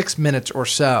 About 6 minutes or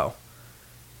so.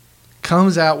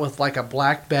 Comes out with like a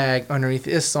black bag underneath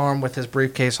his arm with his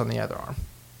briefcase on the other arm.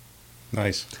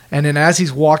 Nice. And then as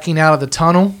he's walking out of the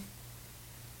tunnel,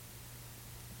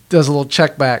 does a little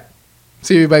check back.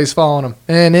 See if everybody's following him.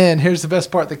 And then here's the best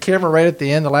part. The camera right at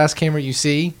the end, the last camera you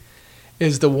see,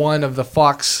 is the one of the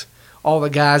Fox, all the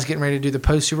guys getting ready to do the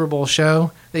post-Super Bowl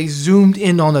show. They zoomed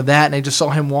in onto that, and they just saw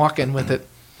him walking with it,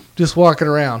 just walking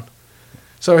around.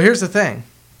 So here's the thing.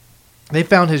 They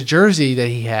found his jersey that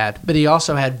he had, but he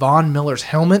also had Von Miller's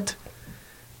helmet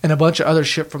and a bunch of other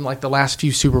shit from like the last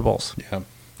few Super Bowls. Yeah.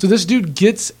 So this dude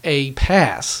gets a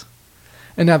pass.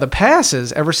 And now the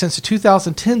passes, ever since the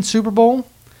 2010 Super Bowl,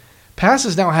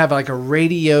 passes now have like a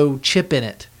radio chip in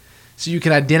it. So you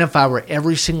can identify where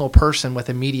every single person with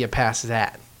a media pass is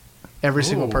at. Every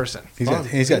single person. He's got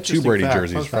 2 Interesting Brady fact.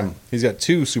 jerseys Fun from. He's got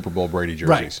 2 Super Bowl Brady jerseys.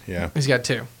 Right. Yeah. He's got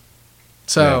 2.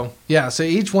 So, yeah, so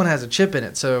each one has a chip in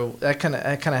it. So that kind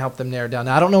of helped them narrow it down.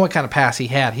 Now, I don't know what kind of pass he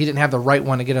had. He didn't have the right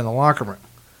one to get in the locker room.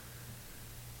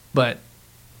 But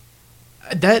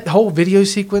that whole video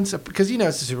sequence, because you know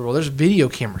it's the Super Bowl, there's video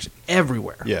cameras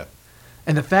everywhere. Yeah.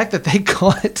 And the fact that they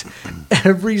caught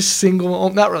every single,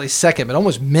 not really second, but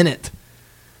almost minute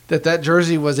that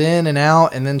jersey was in and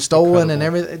out and then stolen and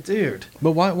everything. Dude.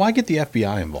 But why get the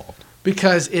FBI involved?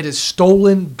 Because it is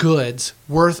stolen goods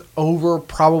worth over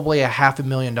probably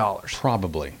 $500,000.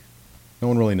 Probably. No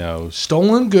one really knows.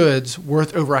 Stolen goods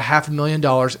worth over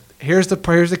 $500,000. Here's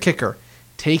the kicker.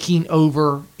 Taking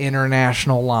over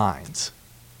international lines.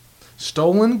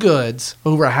 Stolen goods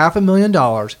over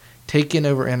 $500,000 taking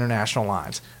over international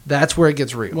lines. That's where it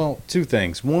gets real. Well, 2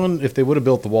 things. One, if they would have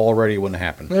built the wall already, it wouldn't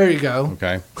have happened. There you go.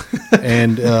 Okay.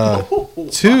 And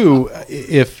 2,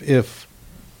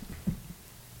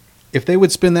 if they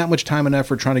would spend that much time and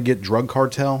effort trying to get drug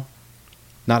cartel,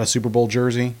 not a Super Bowl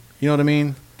jersey, you know what I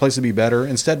mean? Place would be better.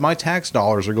 Instead, my tax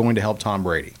dollars are going to help Tom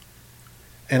Brady.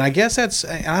 And I guess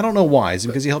I don't know why. Is it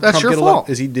because he helped That's Trump your get fault.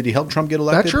 elected? Did he help Trump get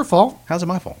elected? That's your fault. How's it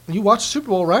my fault? You watched the Super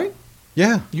Bowl, right?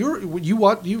 Yeah.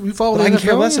 You follow But the I can NFL?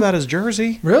 care less about his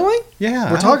jersey. Really? Yeah.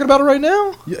 We're talking about it right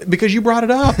now? Because you brought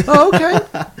it up. Oh, okay.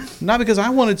 Not because I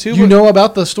wanted to. You know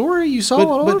about the story? You saw it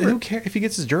all But over who it. cares if he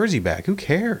gets his jersey back? Who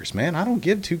cares, man? I don't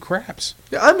give 2 craps.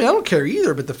 Yeah, I mean, I don't care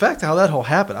either, but the fact how that whole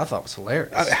happened, I thought was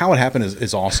hilarious. How it happened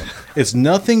is awesome. It's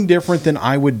nothing different than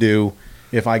I would do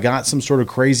if I got some sort of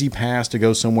crazy pass to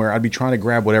go somewhere. I'd be trying to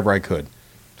grab whatever I could.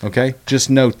 Okay, just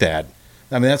note that.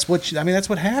 I mean, that's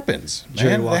what happens. Jerry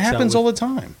Man, walks that out happens with- all the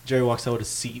time. Jerry walks out with a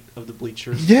seat of the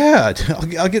bleachers. Yeah,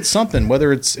 I'll get something,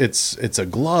 whether it's a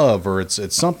glove or it's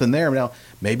something there. Now,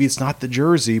 maybe it's not the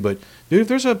jersey, but dude, if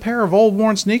there's a pair of old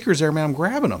worn sneakers there, man, I'm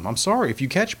grabbing them. I'm sorry. If you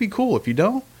catch me, cool. If you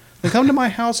don't, then come to my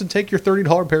house and take your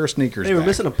 $30 pair of sneakers. Hey, we're back.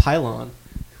 missing a pylon.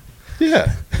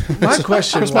 Yeah. My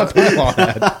question Where's my was, pylon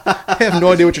at? I have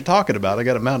no idea what you're talking about. I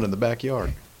got it mounted in the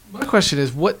backyard. my question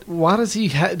is, why does he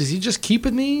does he just keep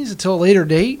these until a later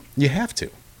date? You have to.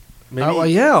 Maybe Well,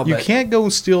 yeah, You but can't go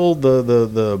steal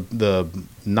the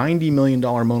 $90 million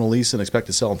Mona Lisa and expect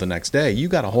to sell it the next day. You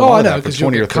got to hold Oh, I on to know, that for 'cause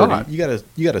you'll 20 or get 30. caught.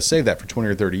 You got to save that for 20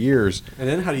 or 30 years. And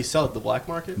then how do you sell it? The black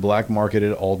market? Black market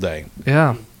it all day.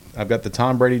 yeah. I've got the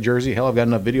Tom Brady jersey. Hell, I've got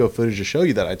enough video footage to show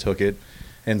you that I took it.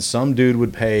 And some dude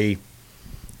would pay,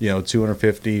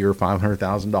 $250,000 or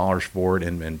 $500,000 for it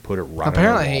and put it right.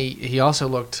 Apparently, on the he also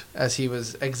looked as he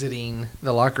was exiting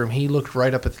the locker room. He looked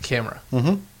right up at the camera wall.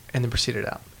 Mhm. and then proceeded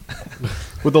out.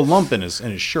 With a lump in his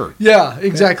shirt. Yeah,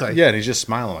 exactly. Yeah, and he's just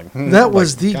smiling. Like, That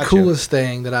was the gotcha. coolest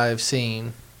thing that I've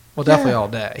seen. Well, definitely Yeah. all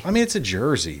day. I mean, it's a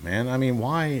jersey, man. I mean,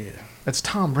 why? It's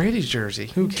Tom Brady's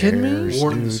jersey. Who kidding me? cares?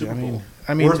 Worn in the dude? Super Bowl.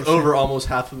 I mean, worth over almost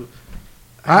half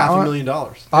I-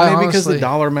 $500,000. I maybe because the honestly-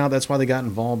 dollar amount, that's why they got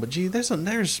involved. But gee, there's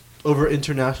over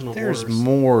international There's borders.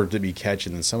 more to be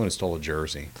catching than someone who stole a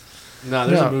jersey. No,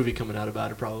 there's No. a movie coming out about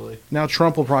it probably. Now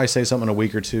Trump will probably say something in a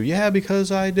week or two. Yeah,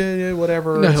 because I did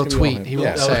whatever. No, It's he'll gonna be on tweet. him. He Yeah.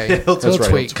 won't say. He'll He'll right,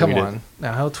 tweet. he'll Come tweet it. on.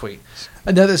 No, he'll tweet.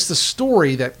 And then it's the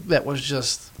story that was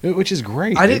just. Which is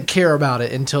great. I dude. didn't care about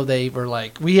it until they were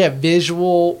like, we have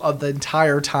visual of the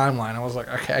entire timeline. I was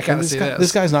like, okay, I gotta see This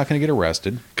this. guy's not going to get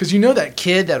arrested. Because you know that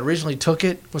kid that originally took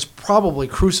it was probably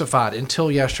crucified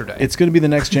until yesterday. It's going to be the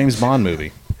next James Bond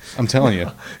movie. I'm telling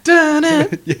you.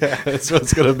 Dun-dun. Yeah, that's what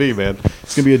it's going to be, man.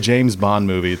 It's going to be a James Bond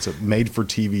movie. It's a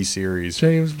made-for-TV series.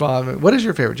 James Bond movie. What is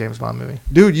your favorite James Bond movie?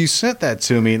 Dude, you sent that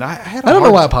to me, and I had. I don't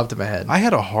know why it popped in my head. I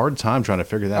had a hard time trying to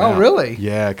figure that Oh, out. really?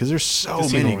 Yeah, because there's so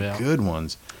Casino many Royale. good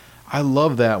ones. I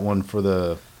love that one for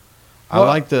the. I Well-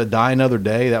 like the Die Another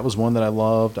Day. That was one that I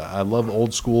loved. I love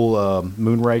old school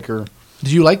Moonraker.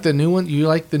 Do you like the new one? You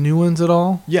like the new ones at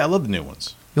all? Yeah, I love the new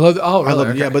ones. You love? Oh, really? I love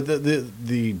Okay. yeah, but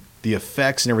the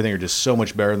effects and everything are just so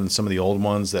much better than some of the old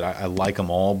ones that I like them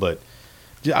all. But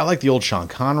yeah, I like the old Sean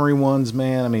Connery ones,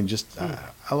 man. I mean, just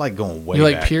I like going way you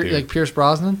like back. Pierce, dude. like Pierce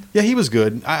Brosnan? Yeah, he was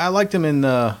good. I liked him in.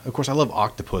 Of course, I love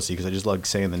Octopussy because I just like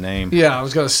saying the name. Yeah, I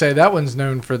was gonna say that one's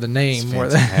known for the name It's more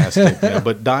than. fantastic. Yeah,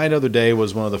 but Die Another Day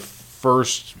was one of the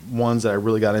first ones that I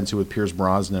really got into with Pierce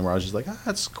Brosnan, where I was just like,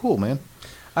 that's cool, man.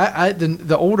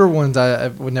 The older ones I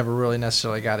would never really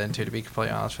necessarily got into, to be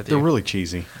completely honest with you. They're really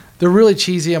cheesy. They're really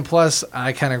cheesy, and plus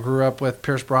I kind of grew up with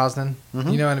Pierce Brosnan.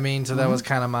 Mhm. You know what I mean? So that was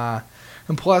kind of my.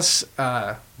 And plus,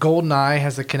 GoldenEye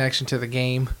has the connection to the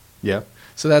game, Yeah.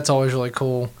 so that's always really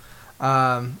cool.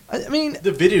 I mean,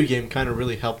 The video game kind of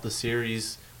really helped the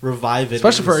series revive it,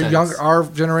 especially in a for sense. younger our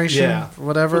generation, Yeah.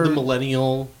 whatever, For the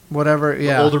millennial, whatever. the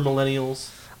Yeah, older millennials.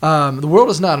 The World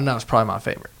Is Not Enough is probably my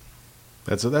favorite.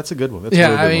 That's a good one. That's a Yeah,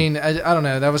 really good I one. mean, I don't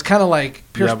know. That was kind of like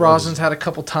Pierce Yeah, Brosnan's had a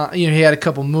couple times. You know, he had a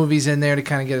couple movies in there to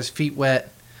kind of get his feet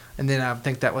wet, and then I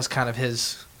think that was kind of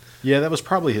his. Yeah, that was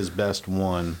probably his best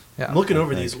one. Yeah, I'm looking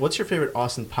over I these. think. What's your favorite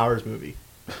Austin Powers movie?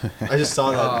 I just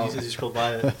saw that. Oh. You scrolled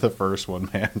by it. The first one,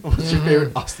 man. What's your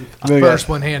favorite Austin Powers? Yeah. first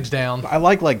one hands down. I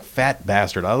like Fat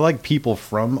Bastard. I like people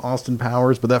from Austin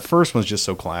Powers, but that first one's just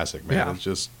so classic, man. Yeah. It's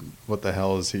just, what the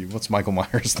hell is he? What's Michael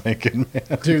Myers thinking,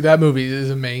 man? Dude, that movie is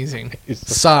amazing.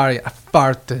 It's- Sorry, I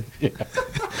farted.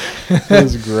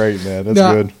 That's great, man. That's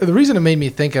Now, good. the reason it made me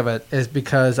think of it is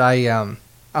because I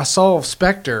saw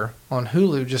Spectre on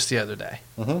Hulu just the other day.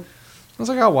 Mhm. I was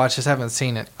like, I'll watch this. I haven't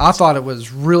seen it. I thought it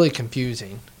was really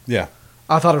confusing. Yeah.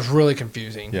 I thought it was really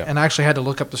confusing. Yeah. And I actually had to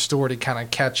look up the story to kind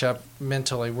of catch up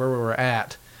mentally where we were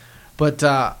at. But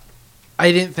I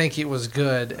didn't think it was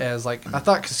good as, like, I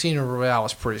thought Casino Royale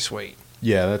was pretty sweet.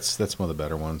 Yeah, that's one of the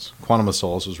better ones. Quantum of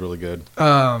Solace was really good.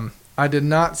 I did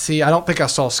not see, I don't think I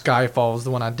saw Skyfall was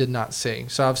the one I did not see.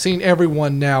 So I've seen every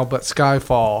one now but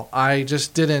Skyfall. I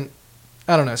just didn't,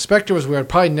 I don't know. Spectre was weird.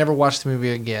 Probably never watch the movie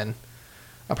again.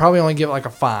 I probably only give it like a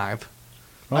 5.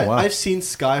 Oh, wow. I've seen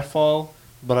Skyfall,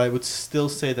 but I would still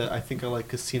say that I think I like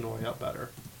Casino Royale better.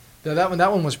 Yeah,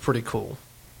 that one was pretty cool.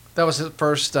 That was his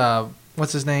first,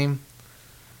 what's his name?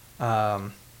 Yeah,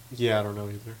 I don't know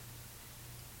either.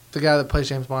 The guy that plays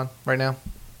James Bond right now.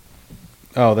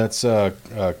 Oh, that's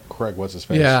Craig. What's his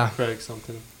face? Yeah. Craig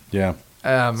something. Yeah.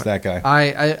 It's that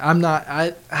guy. I'm not,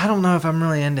 I don't know if I'm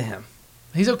really into him.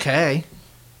 He's okay.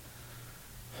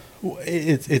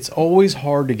 It's always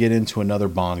hard to get into another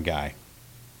Bond guy.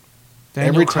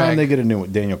 Daniel Every Craig. time they get a new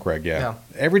one, Daniel Craig, yeah. Yeah.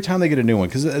 Every time they get a new one,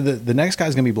 because the next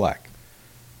guy's gonna be black.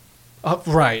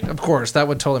 Right, of course. That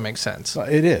would totally make sense.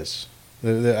 It is.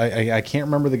 I can't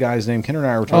remember the guy's name. Ken and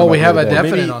I were talking. Oh, we about have the a other day.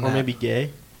 definite maybe, on or that. maybe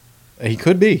gay. He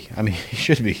could be. I mean, he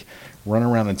should be running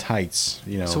around in tights.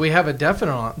 You know. So we have a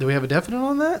definite on. Do we have a definite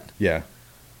on that? Yeah.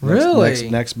 Really?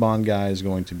 Next Bond guy is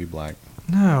going to be black.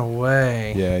 No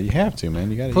way. Yeah, you have to,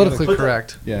 man. You got to. Politically Put that-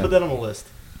 correct. Yeah. Put that on the list.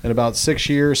 In about 6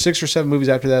 years, 6 or 7 movies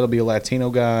after that, it'll be a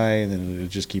Latino guy, and then it'll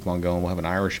just keep on going. We'll have an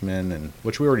Irishman, and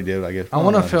which we already did, I guess. I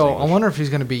wonder Well, if not English. I wonder if he's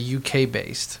going to be UK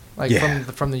based, like Yeah.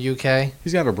 from the UK.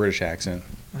 He's got a British accent.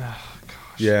 Oh,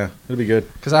 gosh. Yeah, it'll be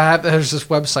good. Because there's this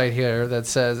website here that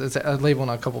says it's labeling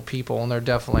a couple people, and they're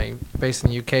definitely based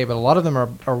in the UK, but a lot of them are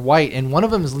white, and one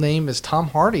of them's name is Tom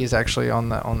Hardy is actually on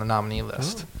the nominee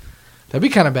list. That'd be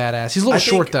kind of badass. He's a little I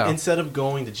short think though. Instead of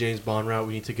going the James Bond route,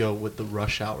 we need to go with the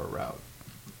Rush Hour route.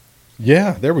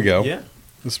 Yeah, there we go. Yeah.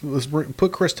 Let's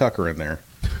put Chris Tucker in there.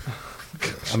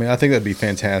 I mean, I think that'd be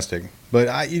fantastic. But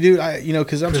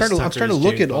because I'm Chris starting to Tucker is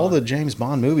look James at all Bond. the James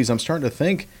Bond movies. I'm starting to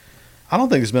think, I don't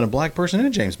think there's been a black person in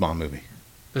a James Bond movie.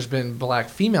 There's been black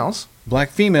females. Black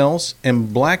females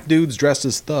and black dudes dressed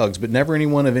as thugs, but never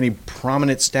anyone of any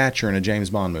prominent stature in a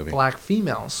James Bond movie. Black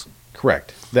females.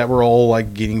 Correct. That were all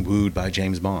like getting wooed by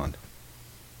James Bond.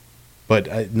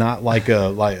 but not like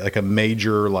a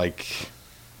major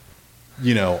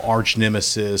arch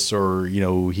nemesis, or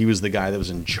he was the guy that was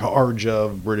in charge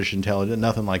of British intelligence.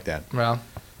 Nothing like that. Well,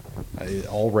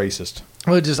 All racist.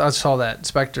 I saw that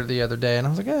Spectre the other day, and I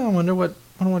was like, I wonder what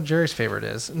Jerry's favorite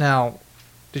is. Now,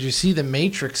 did you see The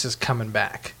Matrix is coming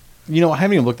back? I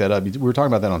haven't even looked that up. We were talking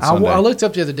about that on Sunday. I looked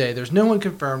up the other day. There's no one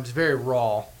confirmed. It's very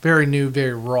raw, very new,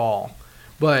 very raw.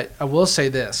 But I will say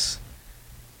this: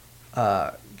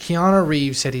 Keanu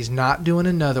Reeves said he's not doing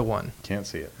another one Can't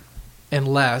see it.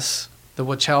 unless the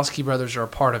Wachowski brothers are a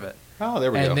part of it. Oh,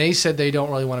 there we go. And they said they don't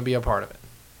really want to be a part of it.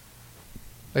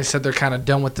 They said they're kind of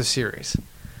done with the series.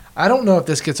 I don't know if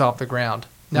this gets off the ground.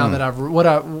 Now that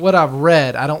what I've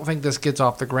read, I don't think this gets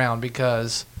off the ground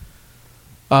because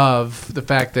of the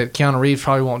fact that Keanu Reeves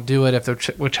probably won't do it if the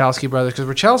Wachowski brothers, because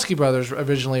Wachowski brothers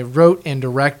originally wrote and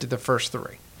directed the first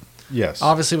three. Yes.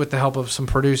 Obviously, with the help of some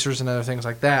producers and other things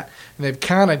like that, and they've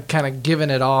kind of given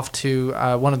it off to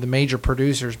one of the major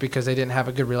producers because they didn't have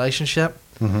a good relationship.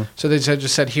 Mm-hmm. So they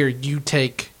just said, "Here, you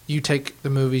take the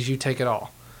movies, you take it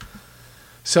all."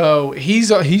 So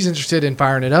he's interested in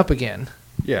firing it up again,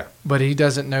 Yeah. but he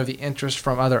doesn't know the interest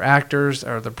from other actors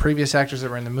or the previous actors that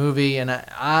were in the movie, and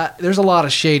there's a lot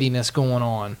of shadiness going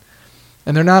on.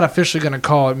 And they're not officially going to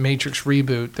call it Matrix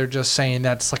Reboot. They're just saying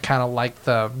that's kind of like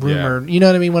the rumor. Yeah. You know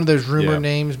what I mean? One of those rumor Yeah.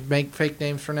 names, make fake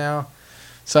names for now.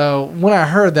 So when I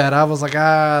heard that, I was like,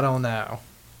 I don't know.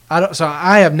 So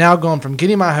I have now gone from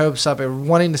getting my hopes up and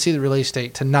wanting to see the release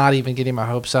date to not even getting my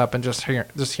hopes up and just hearing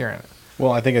it.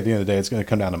 Well, I think at the end of the day, it's going to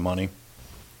come down to money.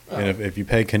 And if you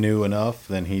pay Canoe enough,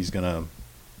 then he'll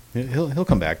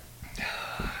come back.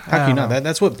 How can you not?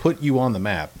 That's what put you on the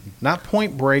map. Not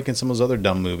Point Break and some of those other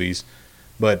dumb movies,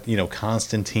 but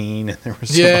Constantine. And there was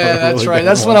some other That's really right. bad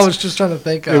That's what I ones. was just trying to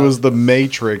think of. It was The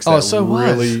Matrix. Oh, That so it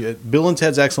really. Bill and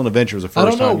Ted's Excellent Adventure was the first I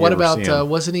don't know. time you What ever about see him.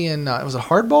 wasn't he in? Was it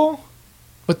Hardball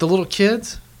with the little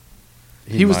kids?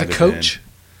 He was the might have coach. been.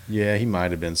 Yeah, he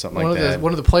might have been something like that.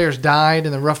 One of the players died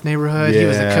in the rough neighborhood. He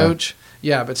was the Yeah. coach.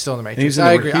 Yeah, but still in the And he Matrix. was in I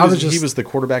the- agree. He was the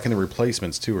quarterback in The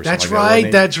Replacements too, or That's something like right.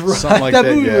 that. That's wasn't he? right. Something like that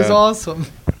movie was yeah. awesome.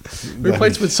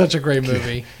 Replacement's such a great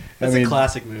movie. That's I mean, a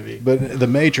classic movie. But The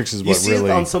Matrix is You what see really.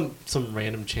 it on some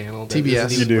random channel. That TBS.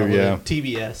 isn't even You do, relevant.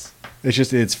 TBS. It's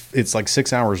just it's like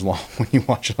 6 hours long when you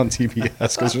watch it on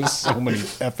TBS because there's so many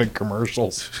effing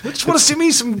commercials. I just want to see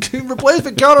me some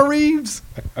replacement Keanu Reeves.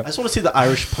 I just want to see the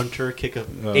Irish punter kick a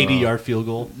 80-yard field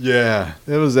goal. Yeah,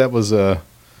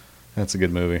 that's a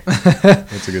good movie.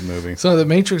 That's a good movie. So the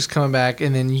Matrix coming back,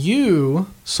 and then you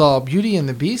saw Beauty and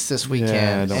the Beast this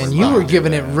weekend, don't and you were remind me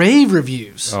giving of it that. rave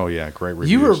reviews. Oh yeah, great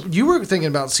reviews. You were thinking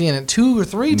about seeing it 2 or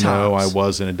 3 times. No, I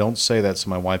wasn't. And don't say that so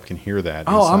my wife can hear that.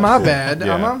 Oh, It's not my cool. bad.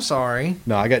 Yeah. I'm sorry.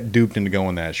 No, I got duped into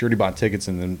going that. She already bought tickets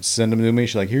and then sent them to me.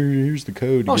 She's like, here's the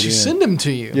code. to Oh, get she in." sent them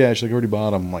to you. Yeah, she's like, I already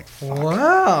bought them. I'm like, fuck.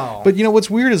 Wow. But what's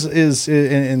weird is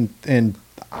and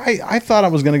I thought I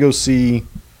was gonna go see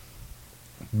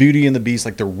Beauty and the Beast,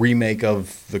 like the remake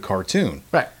of the cartoon,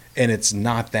 right, and it's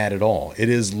not that at all. It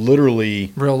is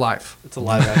literally. real life. It's a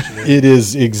live action movie. It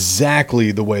is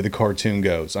exactly the way the cartoon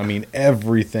goes. I mean,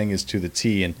 everything is to the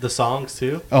T. And The songs,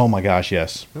 too? oh my gosh,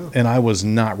 yes. Oh. And I was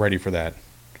not ready for that.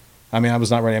 I mean, I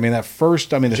was not ready. I mean, that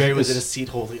first. I mean, Jerry was in a seat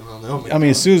holding on. Oh, my I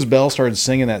mean, as God. soon as Belle started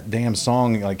singing that damn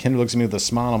song, like Kendra looks at me with a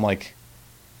smile. I'm like,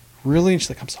 really? And she's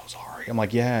like, I'm so sorry. I'm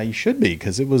like, yeah, you should be,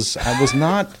 because I was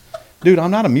not, dude.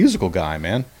 I'm not a musical guy,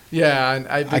 man. Yeah, and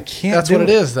I can't That's do what it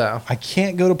it. is, though. I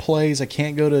can't go to plays. I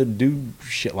can't go to do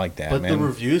shit like that, But man. the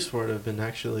reviews for it have been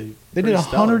actually They did pretty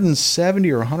stellar.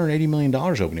 170 or 180 million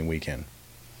dollars opening weekend,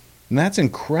 and that's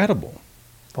incredible.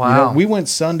 Wow. We went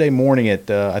Sunday morning at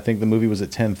I think the movie was at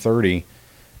 10:30.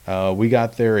 We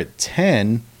got there at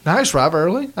 10. Nice, Rob.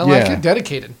 Early. I like Yeah. it.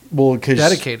 Dedicated. Well, because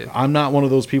Dedicated. I'm not one of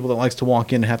those people that likes to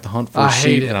walk in and have to hunt for I a hate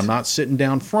seat, it. and I'm not sitting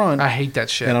down front. I hate that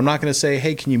shit. And I'm not going to say,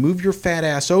 hey, can you move your fat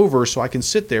ass over so I can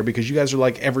sit there, because you guys are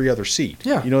like every other seat.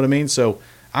 Yeah. You know what I mean? So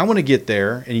I want to get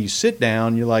there, and you sit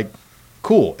down, you're like,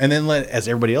 cool. And then as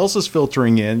everybody else is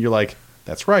filtering in, you're like,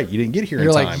 that's right, you didn't get here You're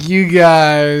in like, time. you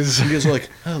guys. You guys are like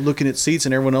looking at seats,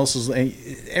 and everyone else is.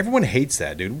 Everyone hates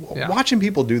that, dude. Yeah. Watching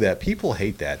people do that, people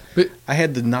hate that. But- I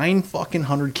had the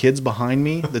 900 kids behind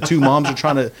me. The two moms are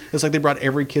trying to. It's like they brought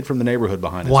every kid from the neighborhood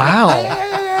behind us. Wow.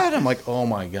 And I'm like, oh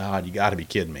my god, you got to be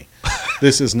kidding me.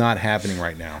 This is not happening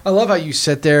right now. I love how you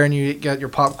sit there and you got your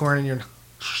popcorn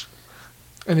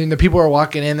and then the people are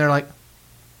walking in. They're like,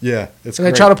 Yeah, it's. and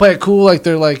they great. try to play it cool, like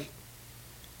they're like,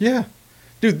 Yeah.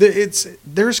 Dude,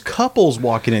 there's couples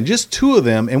walking in, just two of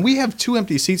them, and we have 2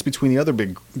 empty seats between the other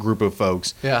big group of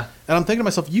folks. Yeah. And I'm thinking to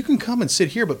myself, you can come and sit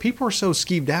here, but people are so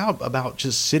skeeved out about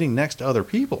just sitting next to other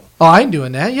people. Oh, I ain't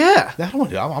doing that. Yeah.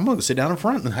 I'm going to sit down in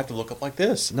front and have to look up like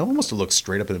this. No one wants to look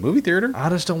straight up in a movie theater. I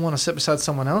just don't want to sit beside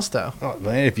someone else, though. Oh,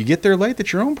 man, if you get there late,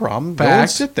 that's your own problem. Go and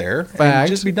Fact. sit there and Fact.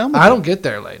 just be done with it. I don't get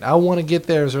there late. I want to get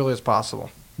there as early as possible.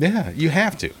 Yeah, you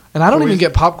have to. And I don't even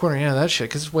get popcorn or any of that shit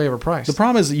because it's way overpriced. The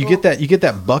problem is that you get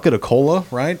that bucket of cola,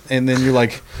 right? And then you're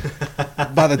like,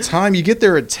 by the time you get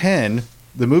there at 10,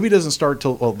 the movie doesn't start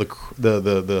till the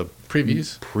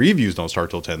previews don't start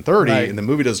till 10:30, Right. and the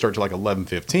movie doesn't start till like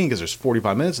 11:15 because there's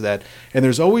 45 minutes of that. And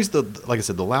there's always like I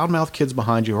said, the loudmouth kids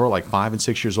behind you who are like 5 and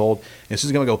 6 years old, and as soon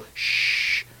as they're gonna go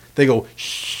shh, they go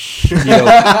shh, you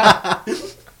know.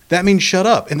 That means shut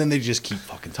up, and then they just keep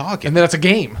fucking talking. And then it's a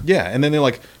game. Yeah, and then they're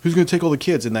like, "Who's going to take all the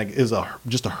kids?" And that is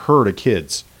just a herd of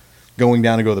kids going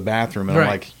down to go to the bathroom. And I'm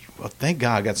Right. like, well, "Thank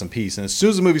God I got some peace." And as soon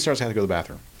as the movie starts, I have to go to the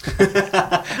bathroom.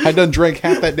 I done drank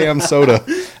half that damn soda,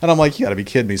 and I'm like, "You got to be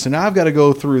kidding me!" So now I've got to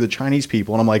go through the Chinese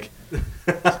people, and I'm like,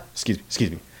 "Excuse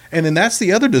me." And then that's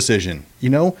the other decision. You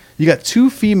know, you got 2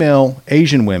 female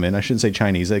Asian women. I shouldn't say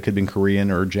Chinese. They could have been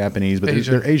Korean or Japanese, but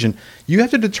Asian. they're Asian. You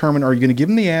have to determine: are you going to give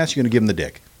them the ass? Or are you going to give them the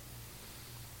dick?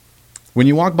 When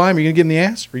you walk by them, are you going to give them the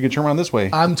ass? Or are you going to turn around this way?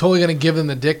 I'm totally going to give them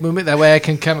the dick movement. That way I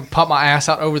can kind of pop my ass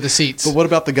out over the seats. But what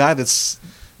about the guy that's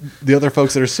the other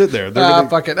folks that are sitting there?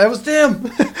 Fuck it. That was them.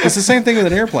 It's the same thing with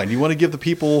an airplane. Do you want to give the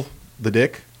people the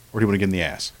dick, or do you want to give them the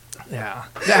ass? Yeah.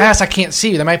 The ass I can't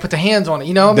see. They might put their hands on it.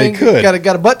 You know what I They mean? could.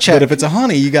 Got a butt check. But if it's a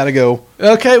honey, you got to go.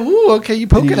 Okay. Woo. Okay. You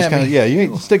and poking you just at me. kinda, yeah, you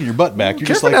ain't sticking your butt back. You're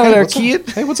just Careful like, now hey, there, what's kid. Up?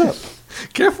 Hey, what's up?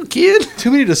 Careful, kid.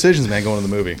 Too many decisions, man, going to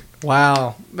the movie.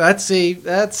 Wow. That's a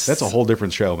whole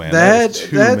different show, man. That- That's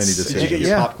too many that's- Did you decisions. get your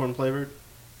Yeah. popcorn flavored?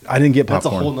 I didn't get That's a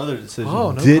popcorn. whole nother decision.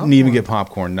 Oh, no. Didn't popcorn. even get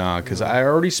popcorn, nah, because I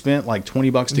already spent like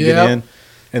 $20 to Yep. get in,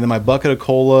 and then my bucket of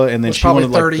cola, and then Was she probably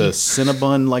wanted like 30. the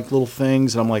Cinnabon like little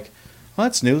things, and I'm like, well,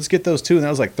 that's new. Let's get those too, and that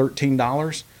was like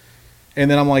 $13. And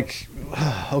then I'm like,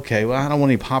 okay, well, I don't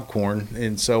want any popcorn,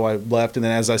 and so I left. And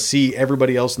then as I see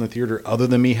everybody else in the theater other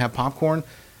than me have popcorn,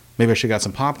 maybe I should have got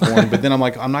some popcorn. But then I'm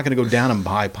like, I'm not going to go down and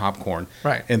buy popcorn.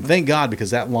 Right. And thank God,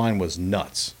 because that line was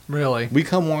nuts. Really? We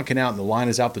come walking out, and the line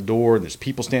is out the door, and there's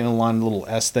people standing in line, a little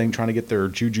S thing, trying to get their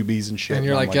jujubes and shit. And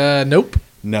you're I'm like, nope.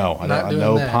 no, not I doing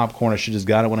know that. popcorn. I should just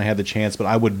got it when I had the chance, but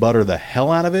I would butter the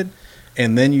hell out of it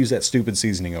and then use that stupid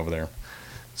seasoning over there.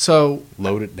 So,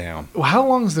 Load it down. how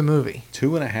long is the movie?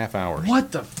 2.5 hours.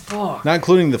 What the fuck? Not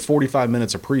including the 45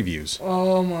 minutes of previews.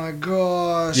 Oh my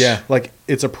gosh. Yeah, like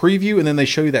it's a preview, and then they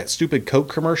show you that stupid Coke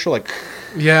commercial. Like,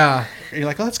 Yeah. and you're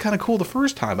like, oh, that's kind of cool the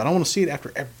first time, but I don't want to see it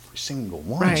after every single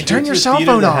one. Right. Did Turn you your go to cell the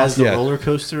theater phone that off. has the Yeah. roller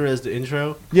coaster as the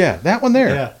intro. Yeah, that one there.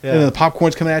 Yeah, yeah. And then the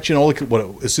popcorn's coming at you,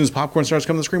 and as soon as popcorn starts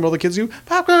coming to the screen, all the kids do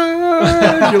popcorn.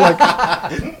 You're like,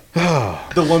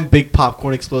 The one big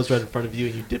popcorn explodes right in front of you,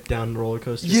 and you dip down the roller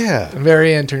coaster. yeah.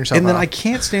 Very end, turn yourself And then off. I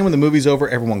can't stand when the movie's over,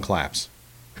 everyone claps.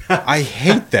 I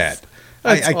hate that.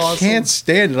 That's I awesome. can't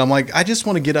stand it. I'm like, I just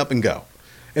want to get up and go.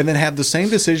 And then have the same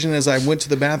decision as I went to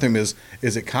the bathroom is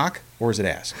it cock or is it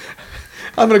ass?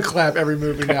 I'm gonna clap every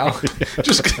movie now.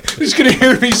 just gonna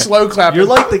hear me slow clapping. You're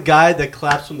like the guy that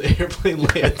claps when the airplane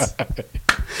lands.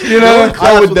 you No know. one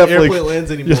claps would when definitely- the airplane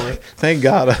lands anymore. Thank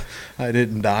God I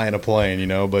didn't die in a plane,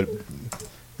 but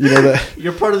you know that.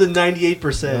 You're part of the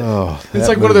 98%. Oh, It's that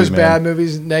like one of those movie, bad man.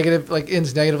 movies, negative, like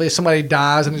ends negatively. Somebody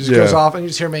dies and it just Yeah. goes off, and you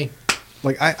just hear me.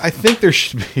 Like I think there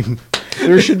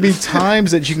should be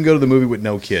times that you can go to the movie with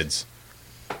no kids.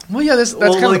 Well, yeah, that's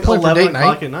Well, kind of like the point for 11 date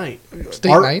o'clock night. at night. Date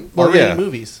night. Well, R-rated yeah.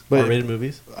 movies. But- R-rated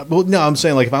movies. Well, no, I'm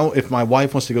saying like if my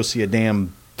wife wants to go see the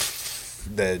damn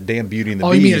Beauty and the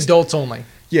Oh, Beast. you mean adults only?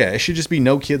 Yeah, it should just be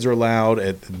no kids are allowed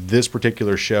at this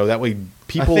particular show. That way,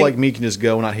 people think- like me can just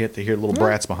go and not have to hear little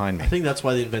brats behind me. I think that's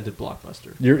why they invented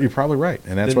Blockbuster. You're probably right,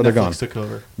 and that's Then why they're Netflix gone. took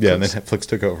over. Yeah, and then Netflix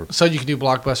took over. So you can do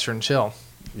Blockbuster and chill.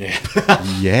 Yeah,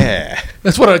 yeah.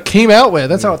 That's what it came out with.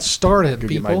 That's how it started, Go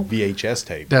get my people. VHS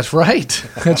tape. That's right.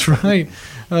 That's right.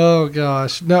 Oh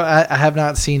gosh, no, I have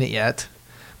not seen it yet.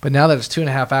 But now that it's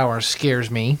 2.5 hours, scares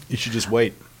me. You should just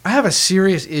wait. I have a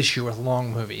serious issue with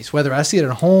long movies, whether I see it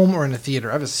at home or in the theater.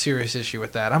 I have a serious issue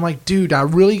with that. I'm like, dude,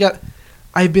 I've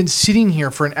been sitting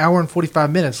here for an hour and 45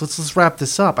 minutes. Let's wrap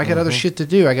this up. I got other shit to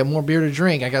do. I got more beer to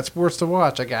drink. I got sports to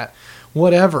watch. I got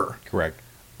whatever. Correct.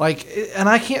 Like, and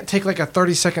I can't take like a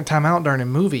 30-second time out during a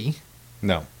movie.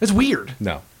 No, It's weird.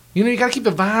 no. You know, you got to keep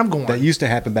the vibe going. That used to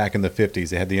happen back in the 50s.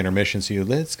 They had the intermission, so you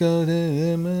let's go to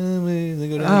the movie. They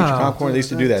go down and get your Oh. popcorn. They used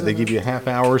to do that. They give you a half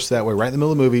hour, so that way, right in the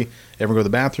middle of the movie, everyone go to the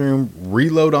bathroom,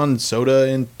 reload on soda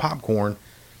and popcorn,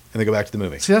 and they go back to the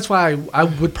movie. See, that's why I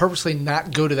would purposely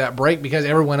not go to that break because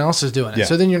everyone else is doing it. Yeah.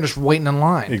 So then you're just waiting in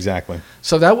line. Exactly.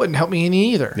 So that wouldn't help me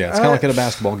any either. Yeah, it's kind of like at a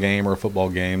basketball game or a football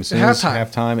game. As soon as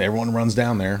halftime, everyone runs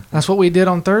down there. That's what we did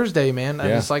on Thursday, man.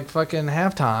 Yeah. It's like fucking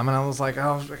halftime, and I was like,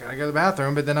 oh, I gotta go to the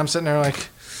bathroom. But then I'm sitting there like,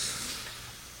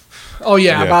 oh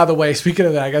yeah. By the way, speaking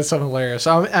of that, I got something hilarious.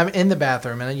 So I'm in the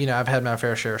bathroom, and I've had my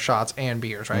fair share of shots and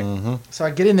beers, right? Mm-hmm. So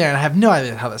I get in there, and I have no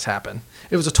idea how this happened.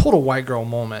 It was a total white girl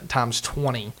moment times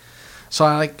 20. So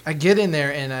I get in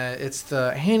there, and it's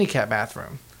the handicap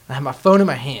bathroom. I have my phone in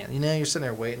my hand. You're sitting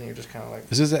there waiting, and you're just kind of like...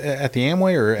 Is this at the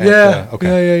Amway or at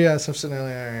okay. Yeah. So I'm sitting there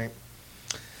like, all right.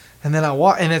 And then I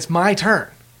walk, and it's my turn.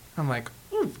 I'm like,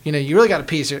 ooh, you really got a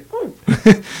piece here.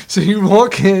 So you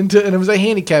walk into, and it was a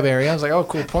handicap area. I was like, oh,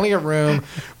 cool, plenty of room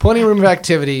of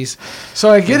activities.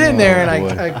 So I get in there, and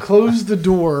I close the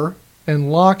door and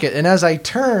lock it. And as I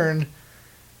turn,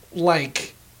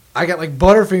 like... I got like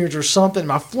Butterfingers or something.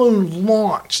 My phone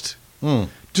launched,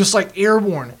 just like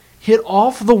airborne, hit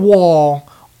off the wall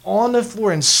on the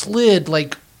floor and slid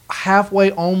like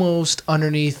halfway almost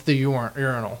underneath the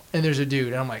urinal. And there's a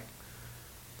dude. And I'm like,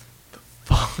 the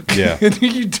fuck? Yeah. What do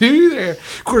you do there?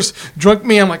 Of course, drunk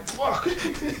me, I'm like, fuck.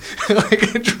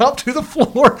 Like I dropped to the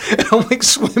floor and I'm like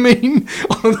swimming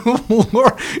on the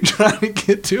floor trying to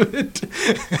get to it.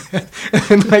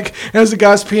 And like as the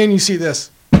guy's peeing, you see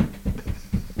this.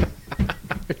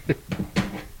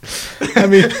 I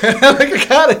mean, like I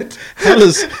got it. how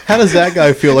does that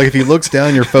guy feel? Like if he looks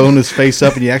down, your phone is face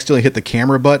up, and you accidentally hit the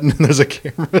camera button, and there's a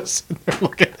camera sitting there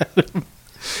looking at him.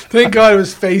 Thank God it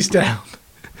was face down.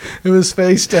 It was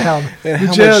face down.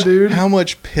 And dude. How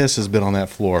much piss has been on that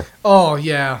floor? Oh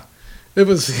yeah, it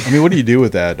was. I mean, what do you do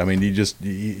with that? I mean,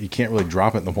 you can't really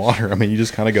drop it in the water. I mean, you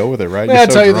just kind of go with it, right? I'll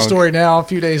tell you the story now. A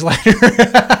few days later.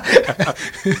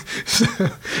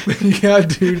 Yeah,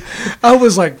 dude. I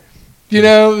was like. It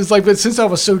was like, but since I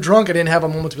was so drunk, I didn't have a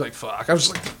moment to be like, fuck. I was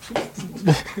just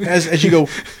like, as you go,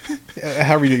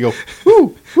 however you go,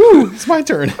 whoo, it's my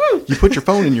turn. You put your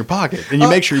phone in your pocket, and you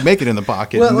make sure you make it in the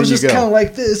pocket, well, and I was then just you go. kind of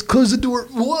like this, close the door,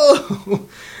 whoa.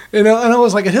 And I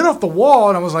was like, it hit off the wall,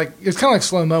 and I was like, it's kind of like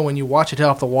slow-mo when you watch it hit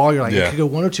off the wall. You're like, It could go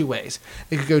one or two ways.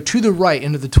 It could go to the right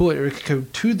into the toilet, or it could go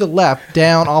to the left,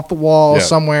 down off the wall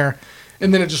somewhere,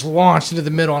 and then it just launched into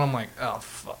the middle, and I'm like, oh,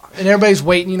 fuck. And everybody's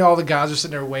waiting, all the guys are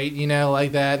sitting there waiting,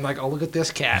 like that, and like, oh, look at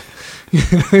this cat.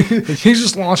 He's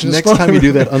just launching his Next phone. time you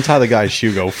do that, untie the guy's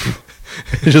shoe, go,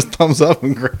 just thumbs up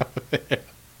and grab it.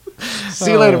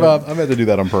 See you later, Bob. I meant to do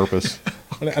that on purpose.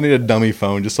 I need a dummy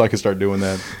phone just so I can start doing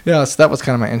that. Yeah, so that was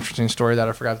kind of my interesting story that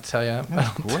I forgot to tell you.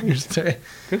 Great.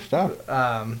 Good stuff.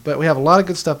 But we have a lot of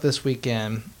good stuff this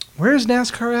weekend. Where is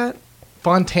NASCAR at?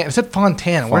 Fontana. It said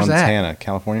Fontana. Where's that? Fontana,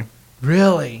 California.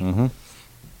 Really? Mm-hmm.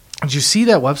 Did you see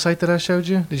that website that I showed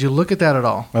you? Did you look at that at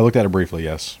all? I looked at it briefly,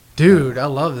 yes. Dude, I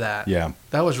love that. Yeah.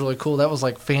 That was really cool. That was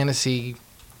like fantasy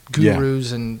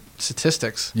gurus and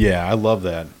statistics. Yeah, I love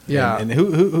that. Yeah. And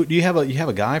who do you have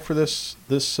a guy for this?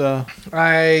 Because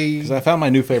I found my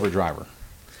new favorite driver.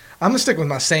 I'm gonna stick with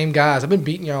my same guys. I've been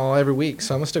beating y'all every week,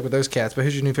 so I'm gonna stick with those cats. But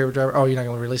who's your new favorite driver? Oh, you're not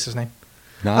gonna release his name?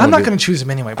 No, I'm not gonna choose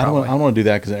him anyway. Probably. I don't want to do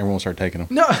that because everyone will start taking him.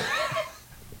 No.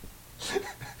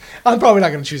 I'm probably not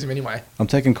going to choose him anyway. I'm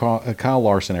taking Kyle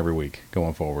Larson every week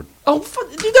going forward. Oh,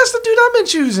 dude, that's the dude I've been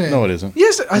choosing. No, it isn't.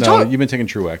 Yes, I told you. You've been taking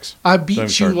Truex. I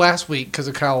beat you last week because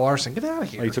of Kyle Larson. Get out of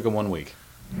here. Oh, you took him 1 week.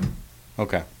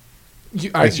 Okay. All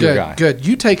right, your guy. Good.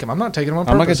 You take him. I'm not taking him on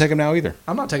purpose. I'm not going to take him now either.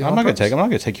 I'm not taking him I'm on not going purpose. to take him. I'm not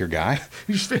going to take your guy.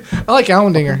 I like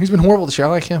Allmendinger. He's been horrible this year. I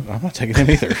like him. I'm not taking him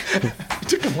either. You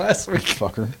took him last week.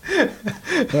 Fucker.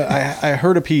 I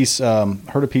heard a piece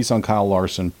on Kyle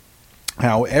Larson,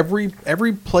 how every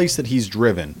place that he's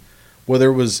driven, whether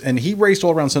it was, and he raced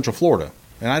all around Central Florida,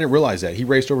 and I didn't realize that. He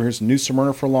raced over here in New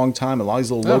Smyrna for a long time, a lot of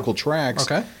these little local tracks.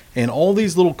 Okay. And all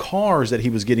these little cars that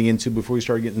he was getting into before he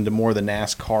started getting into more of the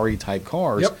NASCAR-y type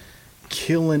cars,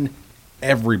 killing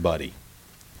everybody.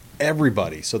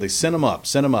 Everybody. So they sent him up,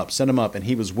 and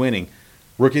he was winning.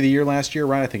 Rookie of the Year last year,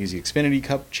 right? I think he's the Xfinity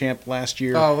Cup champ last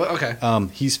year. Oh, okay.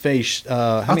 He's faced...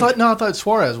 I thought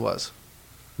Suarez was.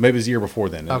 Maybe it was the year before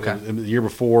then. Okay. The year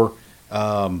before.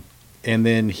 And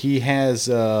then he has...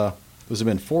 has it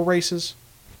been 4 races?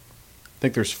 I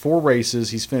think there's 4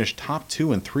 races. He's finished top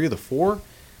 2 in 3 of the 4.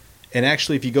 And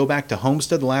actually, if you go back to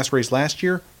Homestead, the last race last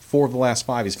year, 4 of the last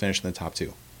 5 he's finished in the top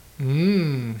 2.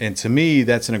 And to me,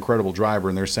 that's an incredible driver.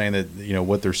 And they're saying that,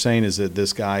 what they're saying is that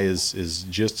this guy is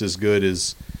just as good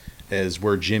as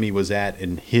where Jimmy was at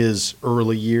in his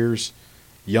early years.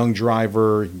 Young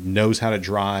driver, knows how to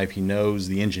drive. He knows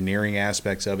the engineering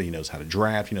aspects of it. He knows how to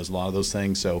draft. He knows a lot of those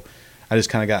things. So I just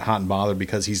kind of got hot and bothered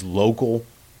because he's local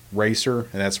racer,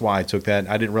 and that's why I took that.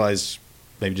 I didn't realize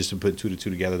maybe just to put 2 to 2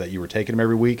 together that you were taking him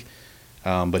every week.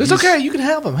 But It's he's- okay. You can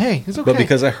have him. Hey, it's okay. But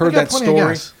because I heard got that plenty of story,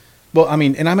 guys. well, I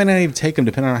mean, and I may not even take him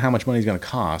depending on how much money he's going to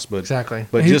cost. But Exactly.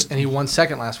 But and he won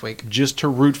second last week. just to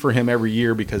root for him every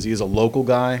year because he is a local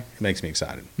guy, it makes me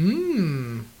excited.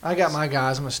 I got my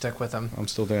guys. I'm gonna stick with them. I'm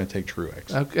still going to take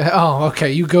Truex. Okay. Oh,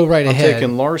 okay. You go right I'm ahead.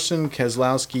 taking Larson,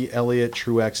 Keselowski, Elliott,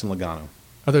 Truex, and Logano.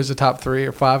 Are those the top 3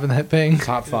 or 5 in that thing?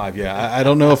 Top 5, yeah. I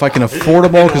don't know if I can afford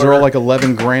them all because they're all like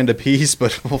 $11,000 a piece,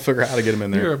 but we'll figure out how to get them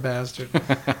in You're there. a bastard.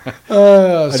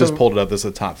 I just pulled it up. This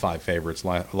is the top 5 favorites.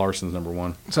 Larson's number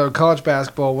 1. So college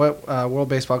basketball, World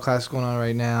Baseball Classic going on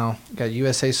right now. Got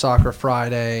USA Soccer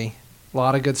Friday. A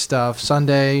lot of good stuff.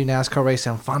 Sunday, NASCAR race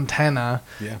in Fontana.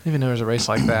 Yeah. I didn't even know there was a race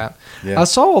like that. Yeah. I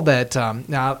saw that.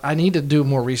 Now, I need to do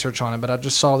more research on it, but I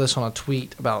just saw this on a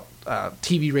tweet about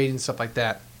TV ratings, stuff like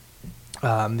that.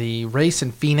 The race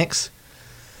in Phoenix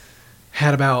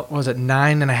had about, what was it,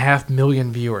 9.5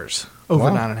 million viewers. Over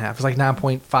Wow. 9.5. It's like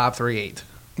 9.538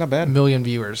 Not bad. million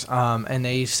viewers. And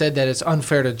they said that it's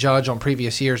unfair to judge on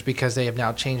previous years because they have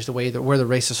now changed the way that where the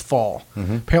races fall.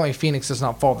 Apparently, Phoenix does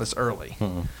not fall this early.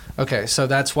 Okay, so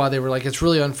that's why they were like, it's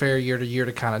really unfair year to year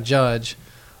to kind of judge,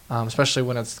 especially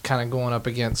when it's kind of going up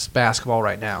against basketball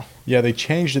right now. Yeah, they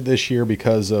changed it this year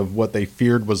because of what they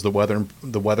feared was the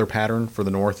weather pattern for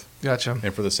the north Gotcha.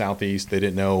 and for the southeast. They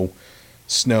didn't know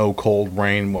snow, cold,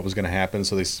 rain, what was going to happen,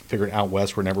 so they figured out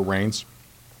west where it never rains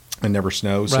and never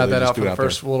snows. So Ride they that just out do for it the out there.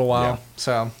 first little while.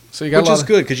 Yeah. So you got Which a lot is of,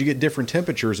 good because you get different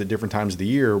temperatures at different times of the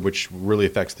year, which really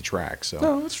affects the track. So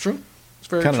No, it's true. It's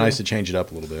very kind of true. nice to change it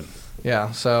up a little bit.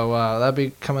 Yeah, so that'll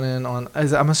be coming in on.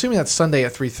 I'm assuming that's Sunday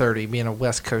at 3:30, being a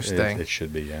West Coast thing. It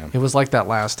should be, yeah. It was like that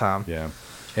last time. Yeah.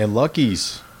 And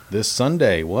Lucky's this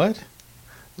Sunday. What?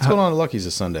 What's going on at Lucky's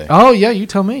this Sunday? Oh yeah, you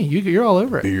tell me. You're all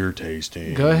over it. Beer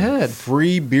tasting. Go ahead.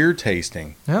 Free beer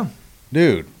tasting. Yeah.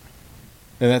 Dude.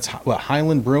 And that's what,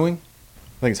 Highland Brewing?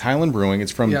 I think it's Highland Brewing.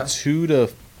 It's from Yeah. 2 to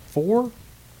 4?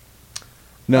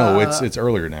 No, Uh, it's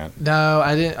earlier than that. No,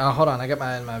 I didn't. Hold on, I got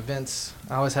my events.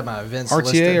 I always have my events. RTA,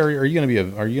 listed. are you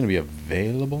gonna be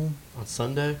available? On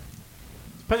Sunday?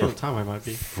 Depending on the time I might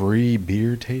be. Free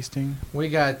beer tasting? We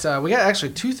got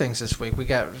actually 2 things this week. We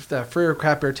got the free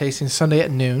craft beer tasting Sunday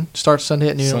at noon. Starts Sunday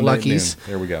at noon Sunday at at Lucky's. noon.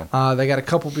 There we go. They got a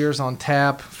couple beers on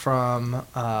tap from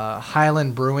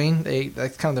Highland Brewing.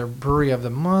 That's kind of their brewery of the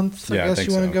month. Yeah, I I guess think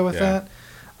you want to so. go with Yeah.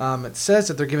 that. It says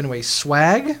that they're giving away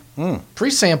swag,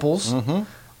 free samples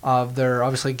of their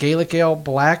obviously Gaelic Ale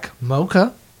Black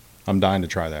Mocha. I'm dying to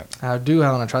try that. I want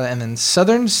to try that, and then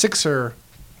Southern Sixer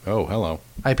Oh, hello.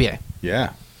 IPA.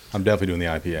 Yeah. I'm definitely doing the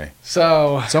IPA.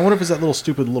 So So I wonder if it's that little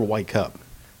stupid little white cup.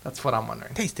 that's what I'm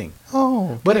wondering. Tasting.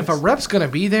 Oh. But if a rep's gonna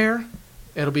be there,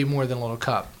 it'll be more than a little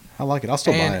cup. I like it. I'll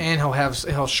still buy it. And he'll have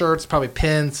shirts, probably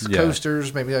pins, Yeah.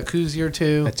 coasters, maybe a koozie or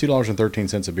 2. At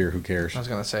 $2.13 a beer, who cares? I was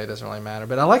gonna say it doesn't really matter,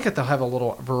 but I like it. They'll have a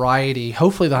little variety.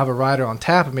 Hopefully, they'll have a rider on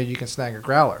tap, and maybe you can snag a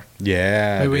growler.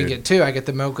 Yeah. Maybe we can dude. get 2. I get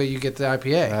the mocha, you get the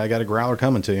IPA. I got a growler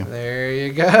coming to you. There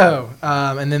you go.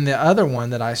 And then the other one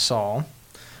that I saw,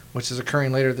 which is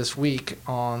occurring later this week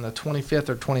on the 25th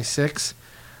or 26th,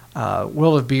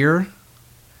 World of Beer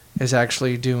is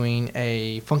actually doing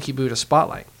a Funky Buddha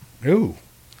Spotlight. Ooh.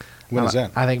 When is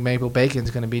that? I think Maple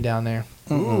Bacon's going to be down there.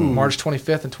 March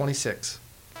 25th and 26th.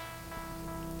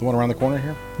 The one around the corner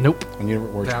here? Nope. On Univer-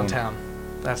 where it's going? Downtown.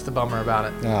 That's the bummer about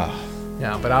it. Ah.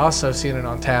 Yeah, but I also seen it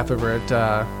on tap over at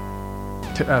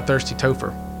Thirsty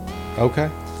Topher. Okay.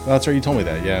 Well, that's right. You told me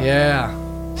that. Yeah. Yeah.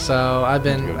 So Go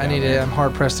down there. I'm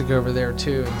hard pressed to go over there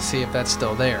too and see if that's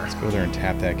still there. Go there and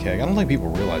tap that keg. I don't think people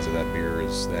realize that beer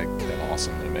is that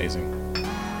awesome and amazing.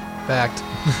 Fact.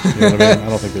 You know what I mean? I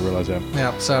don't think they realize that.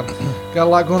 Yeah, so got a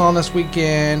lot going on this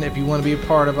weekend. If you want to be a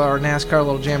part of our NASCAR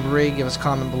little jamboree, give us a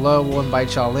comment below. We'll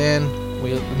invite y'all in.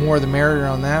 The more the merrier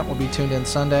on that. We'll be tuned in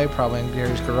Sunday, probably in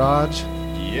Gary's garage.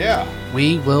 Yeah.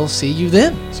 We will see you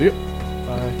then. See you.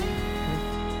 Bye.